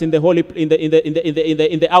of Christ in the holy in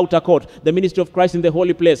the outer court, the ministry of Christ in the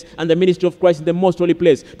holy place, and the ministry of Christ in the most holy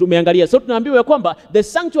place. Tumeangalia. So tunaambiwa kwamba the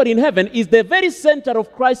sanctuary in heaven is the very center of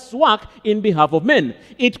Christ's work in behalf of men.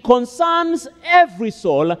 It concerns every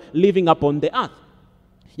soul living upon the earth.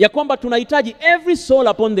 Ya kwamba tunahitaji every soul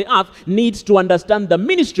upon the earth needs to understand the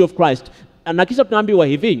ministry of Christ. Na kisha tunaambiwa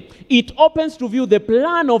hivi, it opens to view the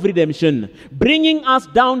plan of redemption, bringing us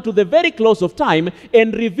down to the very close of time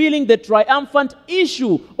and revealing the triumphant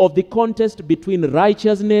issue of the contest between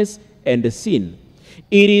righteousness and sin.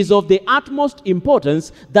 It is of the utmost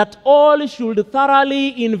importance that all should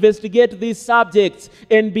thoroughly investigate these subjects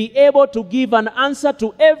and be able to give an answer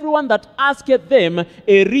to everyone that asketh them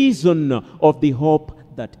a reason of the hope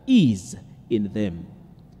that is in them.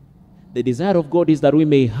 The desire of God is that we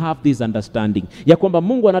may have this understanding. Ya kwamba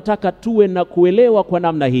Mungu anataka tuwe na kuelewa kwa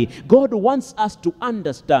namna hii. God wants us to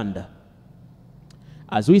understand.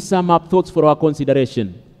 As we sum up thoughts for our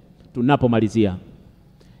consideration, tunapomalizia.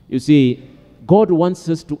 You see, God wants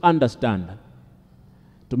us to understand.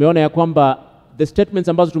 Tumeona ya kwamba the statements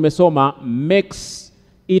ambazo tumesoma makes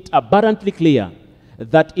it abundantly clear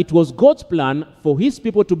that it was God's plan for his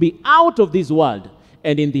people to be out of this world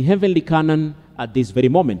and in the heavenly Canaan at this very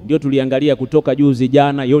moment. Ndio tuliangalia kutoka juzi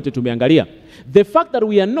jana, yote tumeangalia. The fact that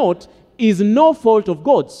we are not is no fault of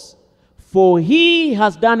God's, for he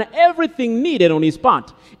has done everything needed on his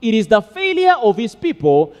part. It is the failure of his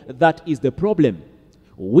people that is the problem.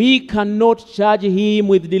 We cannot charge him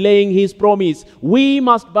with delaying his promise. We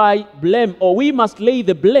must lay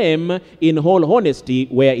the blame in whole honesty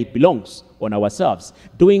where it belongs, on ourselves.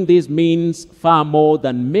 Doing this means far more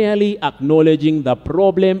than merely acknowledging the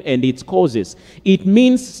problem and its causes. It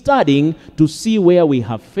means studying to see where we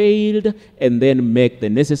have failed and then make the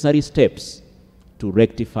necessary steps to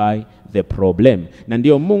rectify the problem. Na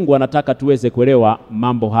ndio Mungu anataka tuweze kuelewa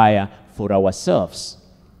mambo haya for ourselves.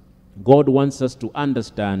 God wants us to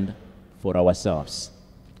understand for ourselves.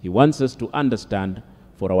 He wants us to understand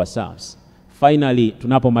for ourselves. Finally,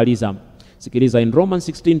 tunapomaliza, sikiliza, in Romans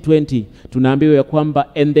 16:20 tunaambiwa ya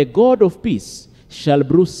kwamba and the God of peace shall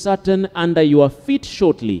bruise Satan under your feet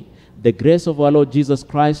shortly. The grace of our Lord Jesus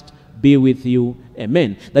Christ be with you.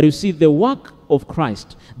 Amen. That you see the work of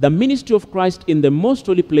Christ, the ministry of Christ in the most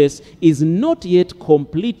holy place is not yet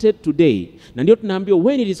completed today. Na ndio tunaambiwa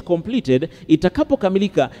when it is completed,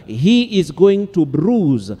 itakapokamilika, he is going to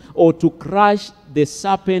bruise or to crush the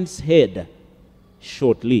serpent's head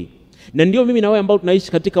shortly. Na ndio mimi na wewe ambao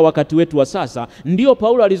tunaishi katika wakati wetu wa sasa, ndio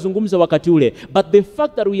Paulo alizungumza wakati ule. But the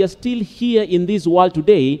fact that we are still here in this world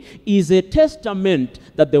today is a testament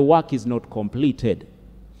that the work is not completed.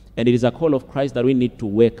 And it is a call of Christ that we need to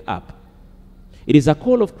wake up. It is a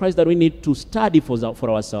call of Christ that we need to study for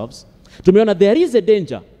ourselves. Tumeona there is a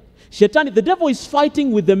danger. Shetani, the devil is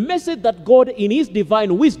fighting with the message that God in his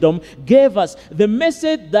divine wisdom gave us. The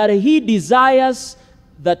message that he desires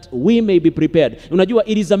that we may be prepared. Unajua,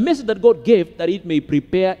 it is a message that God gave that it may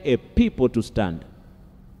prepare a people to stand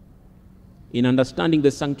in understanding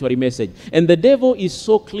the sanctuary message. And the devil is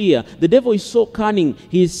so clear. The devil is so cunning.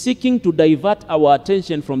 He is seeking to divert our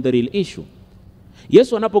attention from the real issue.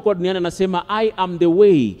 Yesu anapokuwa duniani anasema, I am the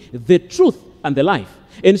way, the truth, and the life.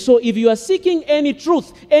 And so if you are seeking any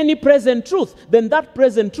truth, any present truth, then that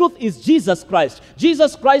present truth is Jesus Christ.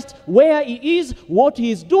 Jesus Christ, where he is, what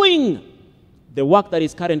he is doing, the work that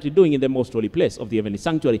he's currently doing in the most holy place of the heavenly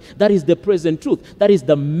sanctuary. That is the present truth. That is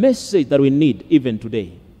the message that we need even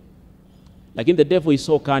today. Like the devil is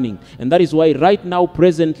so cunning. And that is why right now,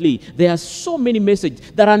 presently, there are so many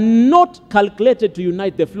messages that are not calculated to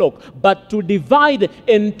unite the flock, but to divide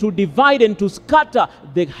and to scatter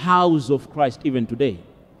the house of Christ even today.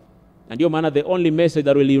 And your manner, the only message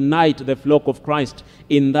that will unite the flock of Christ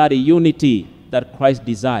in that unity that Christ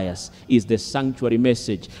desires is the sanctuary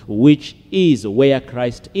message, which is where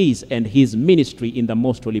Christ is and his ministry in the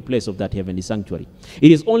most holy place of that heavenly sanctuary.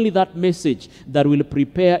 It is only that message that will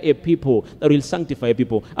prepare a people, that will sanctify a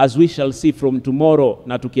people, as we shall see from tomorrow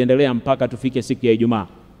na tukiendelea mpaka tufike siku ya Ijumaa.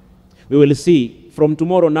 We will see from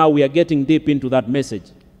tomorrow. Now we are getting deep into that message.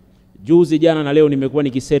 Juzi, jana na leo nimekuwa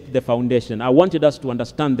nikiset the foundation. I wanted us to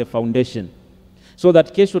understand the foundation so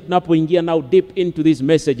that kesho tunapoingia now deep into these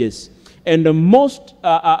messages. And most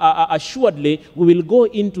assuredly, we will go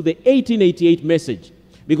into the 1888 message,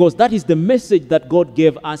 because that is the message that God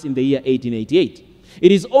gave us in the year 1888.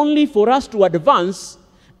 It is only for us to advance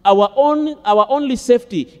our only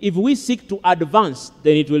safety. If we seek to advance,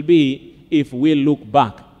 then it will be if we look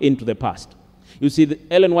back into the past. You see,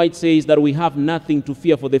 Ellen White says that we have nothing to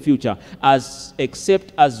fear for the future,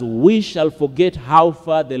 except as we shall forget how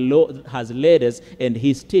far the Lord has led us and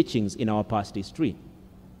his teachings in our past history.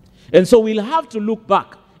 And so we'll have to look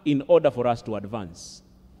back in order for us to advance.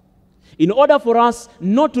 In order for us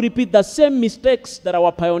not to repeat the same mistakes that our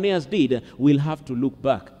pioneers did, we'll have to look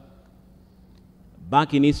back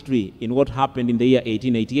in history, in what happened in the year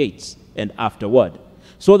 1888 and afterward.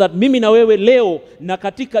 So that mimi na wewe leo na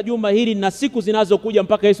katika juma hili na siku zinazokuja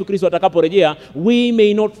mpaka Yesu Kristo atakaporejea, we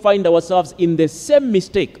may not find ourselves in the same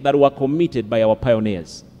mistake that were committed by our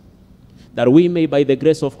pioneers. That we may, by the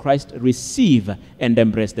grace of Christ, receive and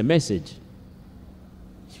embrace the message.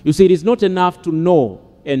 You see, it is not enough to know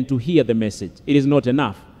and to hear the message. It is not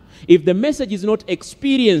enough. If the message is not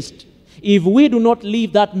experienced, if we do not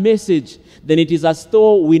live that message, then it is as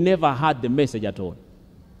though we never heard the message at all.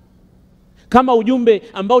 Kama ujumbe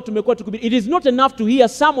ambao tumekuwa tukubiri. It is not enough to hear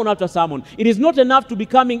sermon after sermon. It is not enough to be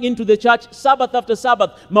coming into the church Sabbath after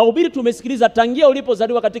Sabbath. Mahubiri tumesikiliza tangia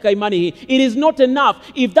ulipozaliwa katika imani hii. It is not enough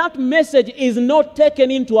if that message is not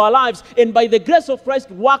taken into our lives and by the grace of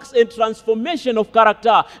Christ works a transformation of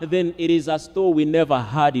character, then it is as though we never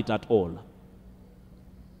heard it at all.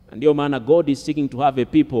 And ndio maana God is seeking to have a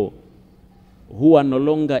people who are no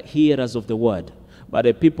longer hearers of the word, but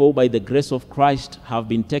the people who by the grace of Christ have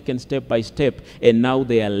been taken step by step, and now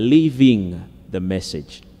they are living the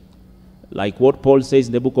message. Like what Paul says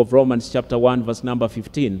in the book of Romans chapter 1 verse number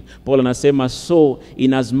 15. Paul anasema, so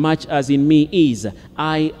inasmuch as in me is,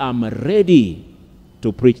 I am ready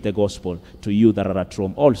to preach the gospel to you that are at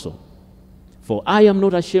Rome also. For I am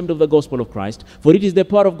not ashamed of the gospel of Christ, for it is the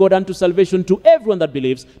power of God unto salvation to everyone that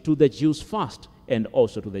believes, to the Jews first, and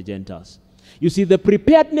also to the Gentiles. You see, the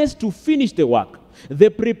preparedness to finish the work, the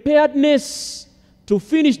preparedness to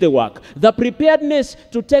finish the work, the preparedness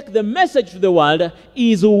to take the message to the world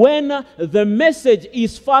is when the message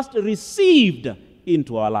is first received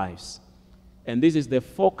into our lives. And this is the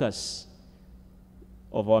focus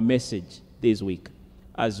of our message this week,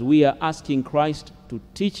 as we are asking Christ to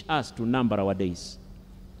teach us to number our days.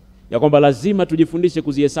 Ya kwamba lazima tujifundishe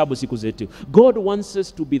kuzihesabu siku zetu. God wants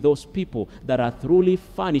us to be those people that are truly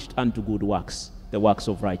furnished unto good works, the works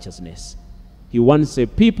of righteousness. He wants a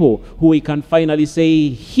people who he can finally say,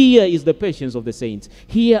 here is the patience of the saints.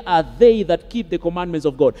 Here are they that keep the commandments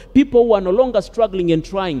of God. People who are no longer struggling and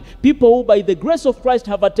trying. People who by the grace of Christ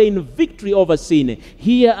have attained victory over sin.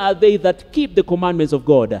 Here are they that keep the commandments of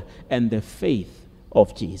God and the faith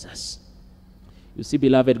of Jesus. You see,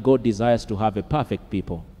 beloved, God desires to have a perfect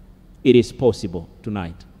people. It is possible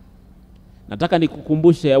tonight. Nataka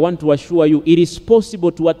nikukumbushe, I want to assure you, it is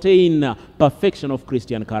possible to attain perfection of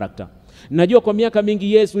Christian character. Najua kwa miaka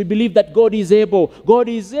mingi, yes, we believe that God is able. God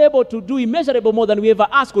is able to do immeasurable more than we ever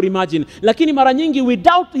ask or imagine. Lakini mara nyingi we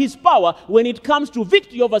doubt his power when it comes to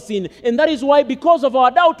victory over sin. And that is why, because of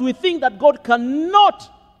our doubt, we think that God cannot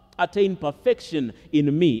attain perfection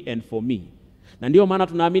in me and for me. Na ndio maana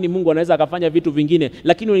tunaamini Mungu anaweza akafanya vitu vingine,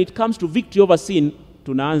 lakini when it comes to victory over sin,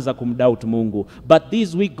 tunaanza kumdoubt Mungu. But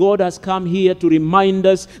this week God has come here to remind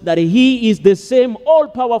us that he is the same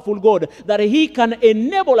all-powerful God, that he can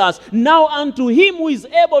enable us now unto him who is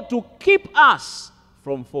able to keep us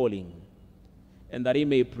from falling, and that he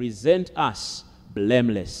may present us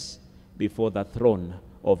blameless before the throne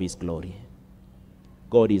of his glory.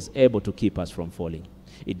 God is able to keep us from falling.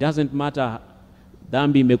 It doesn't matter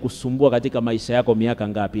dhambi imekusumbua katika maisha yako miaka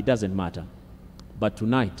ngapi, it doesn't matter. But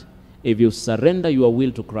tonight, if you surrender your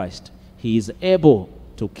will to Christ, he is able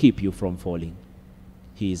to keep you from falling.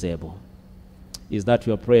 He is able. Is that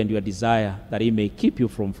your prayer and your desire, that he may keep you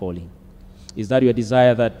from falling? Is that your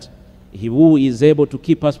desire, that he who is able to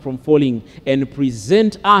keep us from falling and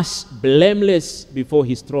present us blameless before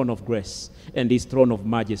his throne of grace and his throne of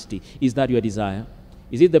majesty? Is that your desire?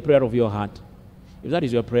 Is it the prayer of your heart? If that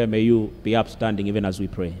is your prayer, may you be upstanding even as we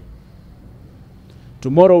pray.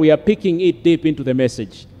 Tomorrow we are picking it deep into the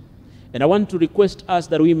message. And I want to request us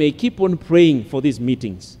that we may keep on praying for these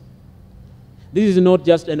meetings. This is not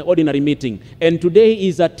just an ordinary meeting. And today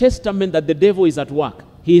is a testament that the devil is at work.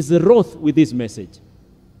 He is wroth with this message.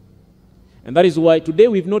 And that is why today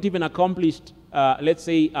we've not even accomplished, let's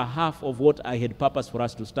say, a half of what I had purposed for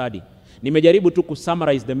us to study. Nimejaribu tu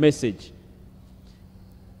summarize the message.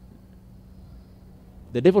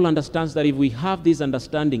 The devil understands that if we have this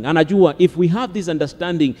understanding, anajua, if we have this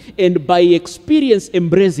understanding and by experience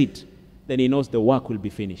embrace it, then he knows the work will be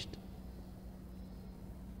finished.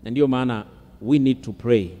 And your maana, we need to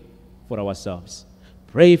pray for ourselves.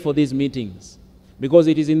 Pray for these meetings, because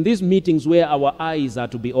it is in these meetings where our eyes are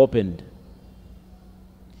to be opened.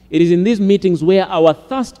 It is in these meetings where our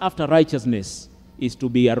thirst after righteousness is to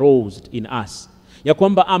be aroused in us. Ya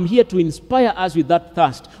kwamba I'm here to inspire us with that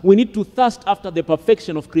thirst. We need to thirst after the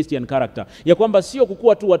perfection of Christian character. Ya kwamba sio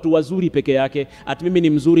kukua tu watu wazuri peke yake, ati mimi ni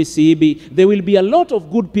mzuri siibi. There will be a lot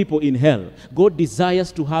of good people in hell. God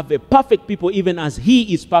desires to have a perfect people even as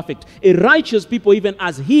he is perfect. A righteous people even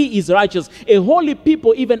as he is righteous. A holy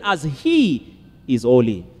people even as he is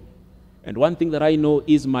holy. And one thing that I know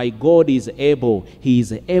is my God is able. He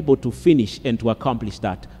is able to finish and to accomplish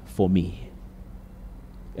that for me.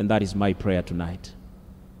 And that is my prayer tonight.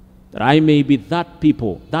 That I may be that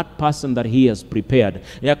people, that person that he has prepared.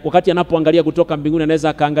 Wakati anapoangalia kutoka mbinguni, anaweza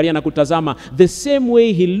akaangalia na kutazama the same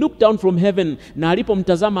way he looked down from heaven, na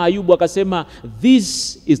alipomtazama Ayubu akasema,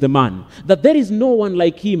 this is the man, that there is no one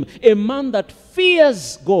like him, a man that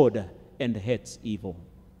fears God and hates evil.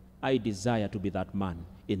 I desire to be that man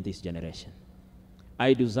in this generation.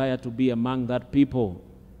 I desire to be among that people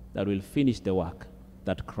that will finish the work,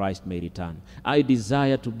 that Christ may return. I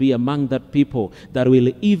desire to be among that people that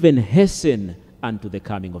will even hasten unto the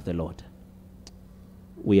coming of the Lord.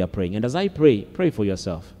 We are praying. And as I pray, pray for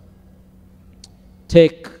yourself.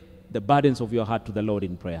 Take the burdens of your heart to the Lord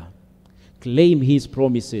in prayer. Claim his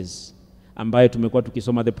promises, ambayo tumekuwa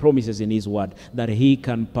tukisoma, the promises in his word, that he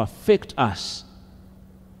can perfect us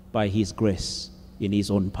by his grace in his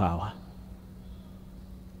own power.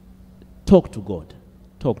 Talk to God.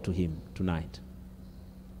 Talk to him tonight.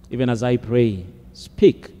 Even as I pray,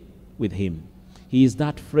 speak with him. He is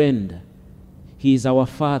that friend. He is our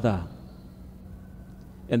Father.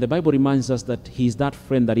 And the Bible reminds us that he is that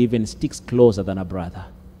friend that even sticks closer than a brother.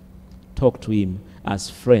 Talk to him as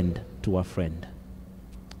friend to a friend.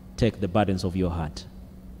 Take the burdens of your heart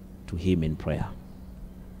to him in prayer.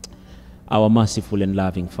 Our merciful and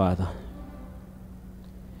loving Father,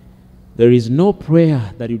 there is no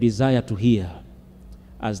prayer that you desire to hear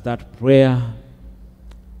as that prayer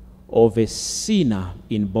of a sinner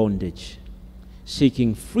in bondage,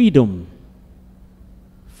 seeking freedom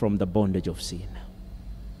from the bondage of sin.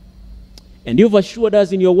 And you've assured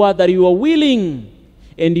us in your word that you are willing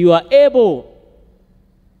and you are able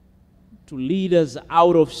to lead us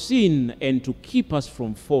out of sin and to keep us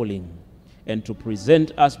from falling and to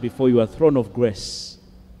present us before your throne of grace,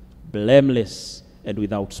 blameless and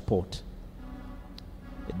without spot.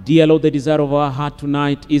 Dear Lord, the desire of our heart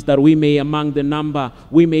tonight is that we may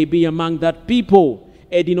be among that people,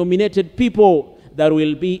 a denominated people that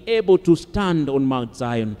will be able to stand on Mount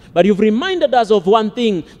Zion. But you've reminded us of one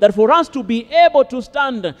thing, that for us to be able to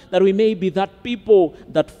stand, that we may be that people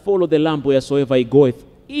that follow the Lamb wheresoever he goeth,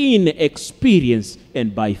 in experience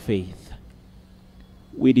and by faith.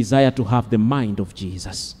 We desire to have the mind of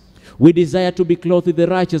Jesus. We desire to be clothed with the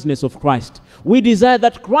righteousness of Christ. We desire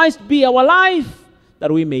that Christ be our life,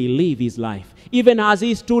 that we may live his life. Even as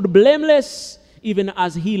he stood blameless, even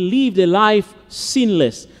as he lived a life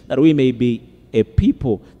sinless, that we may be a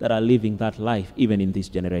people that are living that life even in this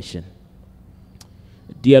generation.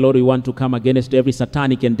 Dear Lord, we want to come against every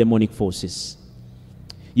satanic and demonic forces.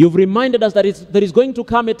 You've reminded us that there is going to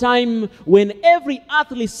come a time when every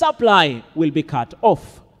earthly supply will be cut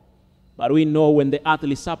off. But we know when the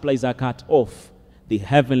earthly supplies are cut off, the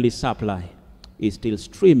heavenly supply is still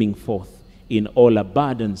streaming forth in all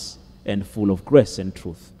abundance and full of grace and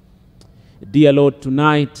truth. Dear Lord,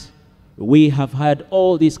 tonight we have had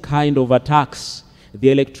all these kind of attacks.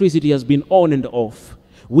 The electricity has been on and off.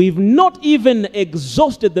 We've not even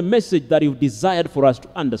exhausted the message that you've desired for us to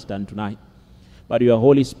understand tonight. But your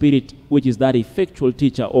Holy Spirit, which is that effectual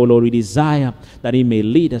teacher, O Lord, we desire that he may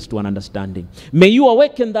lead us to an understanding. May you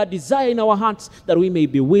awaken that desire in our hearts, that we may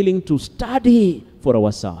be willing to study for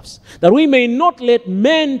ourselves, that we may not let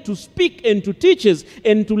men to speak and to teach us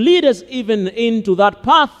and to lead us even into that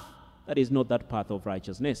path that is not that path of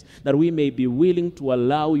righteousness, that we may be willing to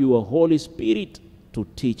allow your Holy Spirit to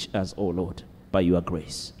teach us, O Lord, by your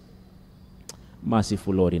grace.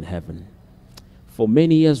 Merciful Lord in heaven, for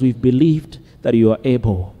many years we've believed that you are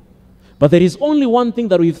able, but there is only one thing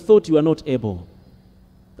that we've thought you are not able,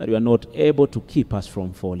 that you are not able to keep us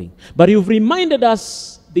from falling. But you've reminded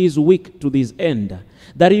us this week to this end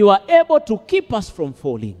that you are able to keep us from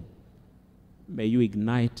falling. May you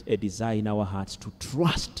ignite a desire in our hearts to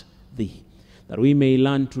trust thee, that we may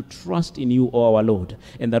learn to trust in you, O our Lord,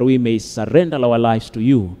 and that we may surrender our lives to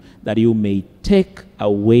you, that you may take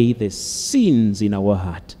away the sins in our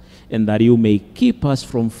heart, and that you may keep us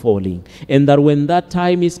from falling, and that when that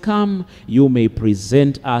time is come, you may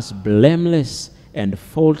present us blameless and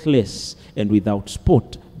faultless and without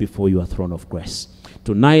spot before your throne of grace.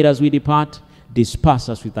 Tonight as we depart, disperse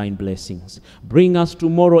us with thine blessings. Bring us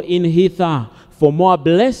tomorrow in hither for more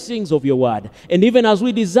blessings of your word. And even as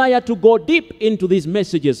we desire to go deep into these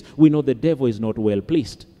messages, we know the devil is not well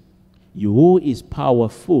pleased. You who is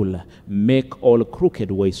powerful, make all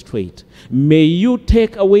crooked ways straight. May you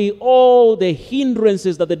take away all the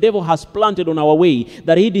hindrances that the devil has planted on our way,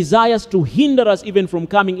 that he desires to hinder us even from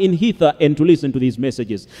coming in hither and to listen to these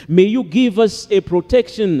messages. May you give us a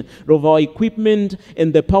protection of our equipment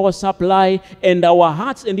and the power supply and our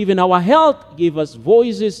hearts and even our health. Give us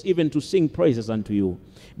voices even to sing praises unto you.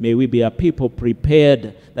 May we be a people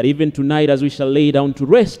prepared, that even tonight as we shall lay down to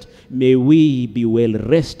rest, may we be well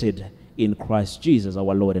rested in Christ Jesus,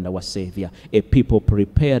 our Lord and our Savior, a people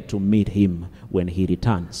prepared to meet him when he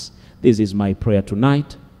returns. This is my prayer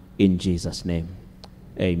tonight, in Jesus' name.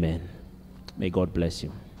 Amen. May God bless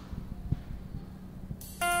you.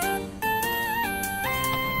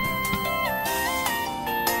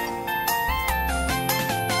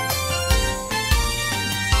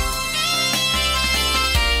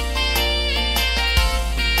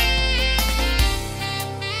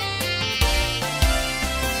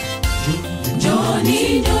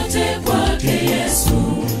 Njoni nyote kwake Yesu,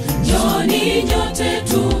 njoni nyote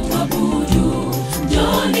tumwabudu,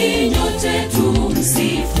 njoni nyote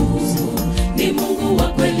tumsifu. Ni Mungu wa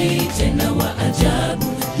kweli tena wa ajabu,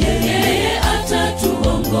 yeye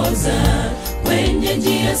atatuongoza kwenye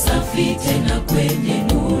njia safi tena kwenye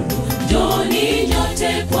nuru. Njoni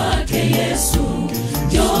nyote kwake Yesu,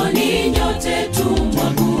 njoni nyote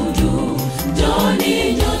tumwabudu,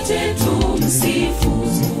 njoni nyote tumsifu.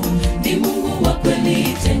 Ni Mungu wa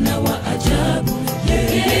kweli tena wa ajabu,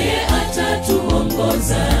 yeye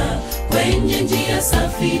atatuongoza kwenye njia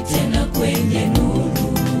safi tena kwenye nuru.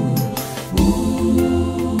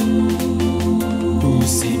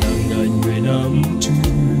 Usidanganywe na mtu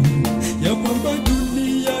ya kwamba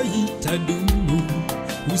dunia itadumu.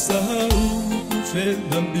 Usahau ufe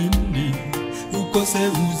dhambini, ukose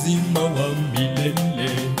uzima wa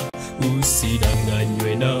milele.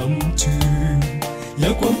 Usidanganywe na mtu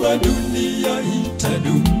ya kwamba dunia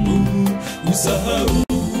itadumu. Usahau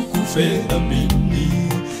kufe dhambini,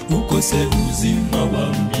 ukose uzima wa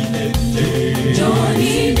milele.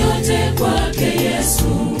 Njoni nyote kwake Yesu,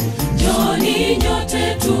 njoni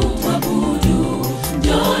nyote tumwabudu,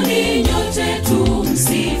 njoni nyote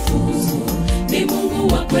tumsifu. Ni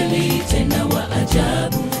Mungu wa kweli tena wa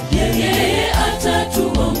ajabu, yeye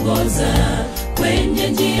atatuongoza atatuongoza kwenye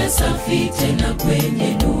njia safi tena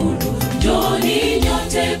kwenye nuru. Njoni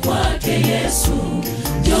nyote kwake Yesu,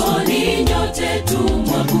 njoni nyote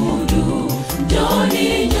tumwabudu,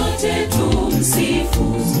 njoni nyote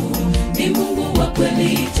tumsifu. Ni Mungu wa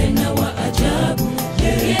kweli tena wa ajabu,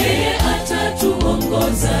 yeye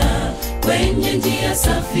atatuongoza kwenye njia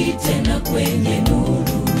safi tena kwenye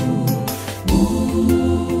nuru.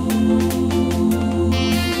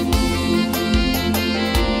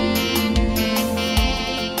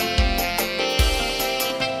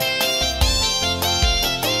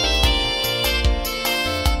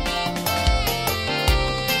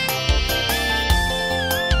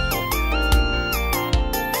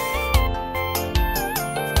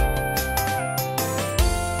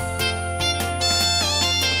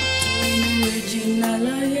 Jina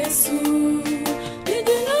la Yesu ni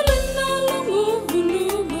jina linalo nguvu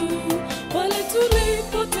ndugu, wale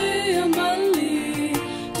tulipotea mbali,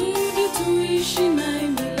 turudi tuishi naye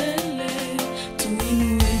milele.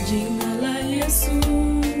 Tuinue jina la Yesu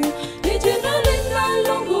ni jina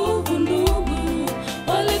linalo nguvu ndugu,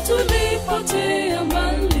 wale tulipotea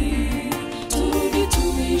mbali, turudi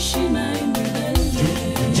tuishi naye milele.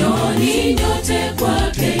 Njoni nyote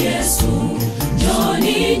kwake Yesu,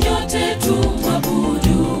 njoni nyote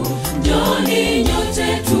tumwabudu, njoni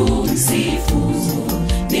nyote tumsifu.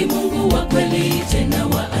 Ni Mungu wa kweli tena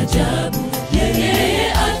wa ajabu,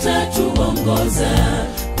 yeye atatuongoza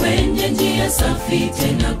kwenye njia safi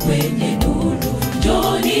tena kwenye nuru.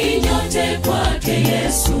 Njoni nyote kwake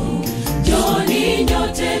Yesu, njoni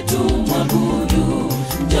nyote tumwabudu,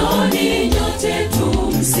 njoni nyote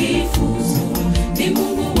tumsifu. Ni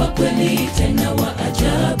Mungu wa kweli tena wa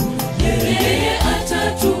ajabu, yeye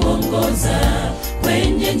atatuongoza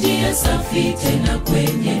kwenye njia safi tena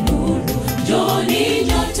kwenye nuru. Njoni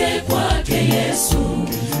nyote kwake Yesu,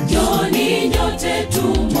 njoni nyote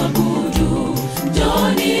tumwabudu,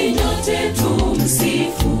 njoni nyote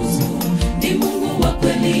tumsifu. Ni Mungu wa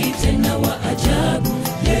kweli tena wa ajabu,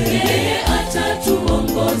 yeye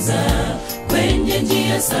atatuongoza kwenye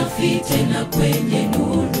njia safi tena kwenye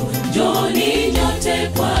nuru. Njoni nyote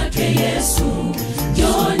kwake Yesu,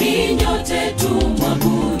 njoni nyote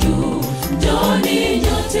tumwabudu, njoni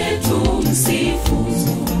nyote tumsifu.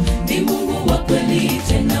 Ni Mungu wa kweli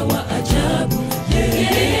tena wa ajabu,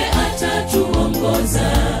 yeye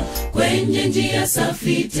atatuongoza kwenye njia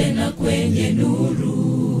safi tena kwenye nuru.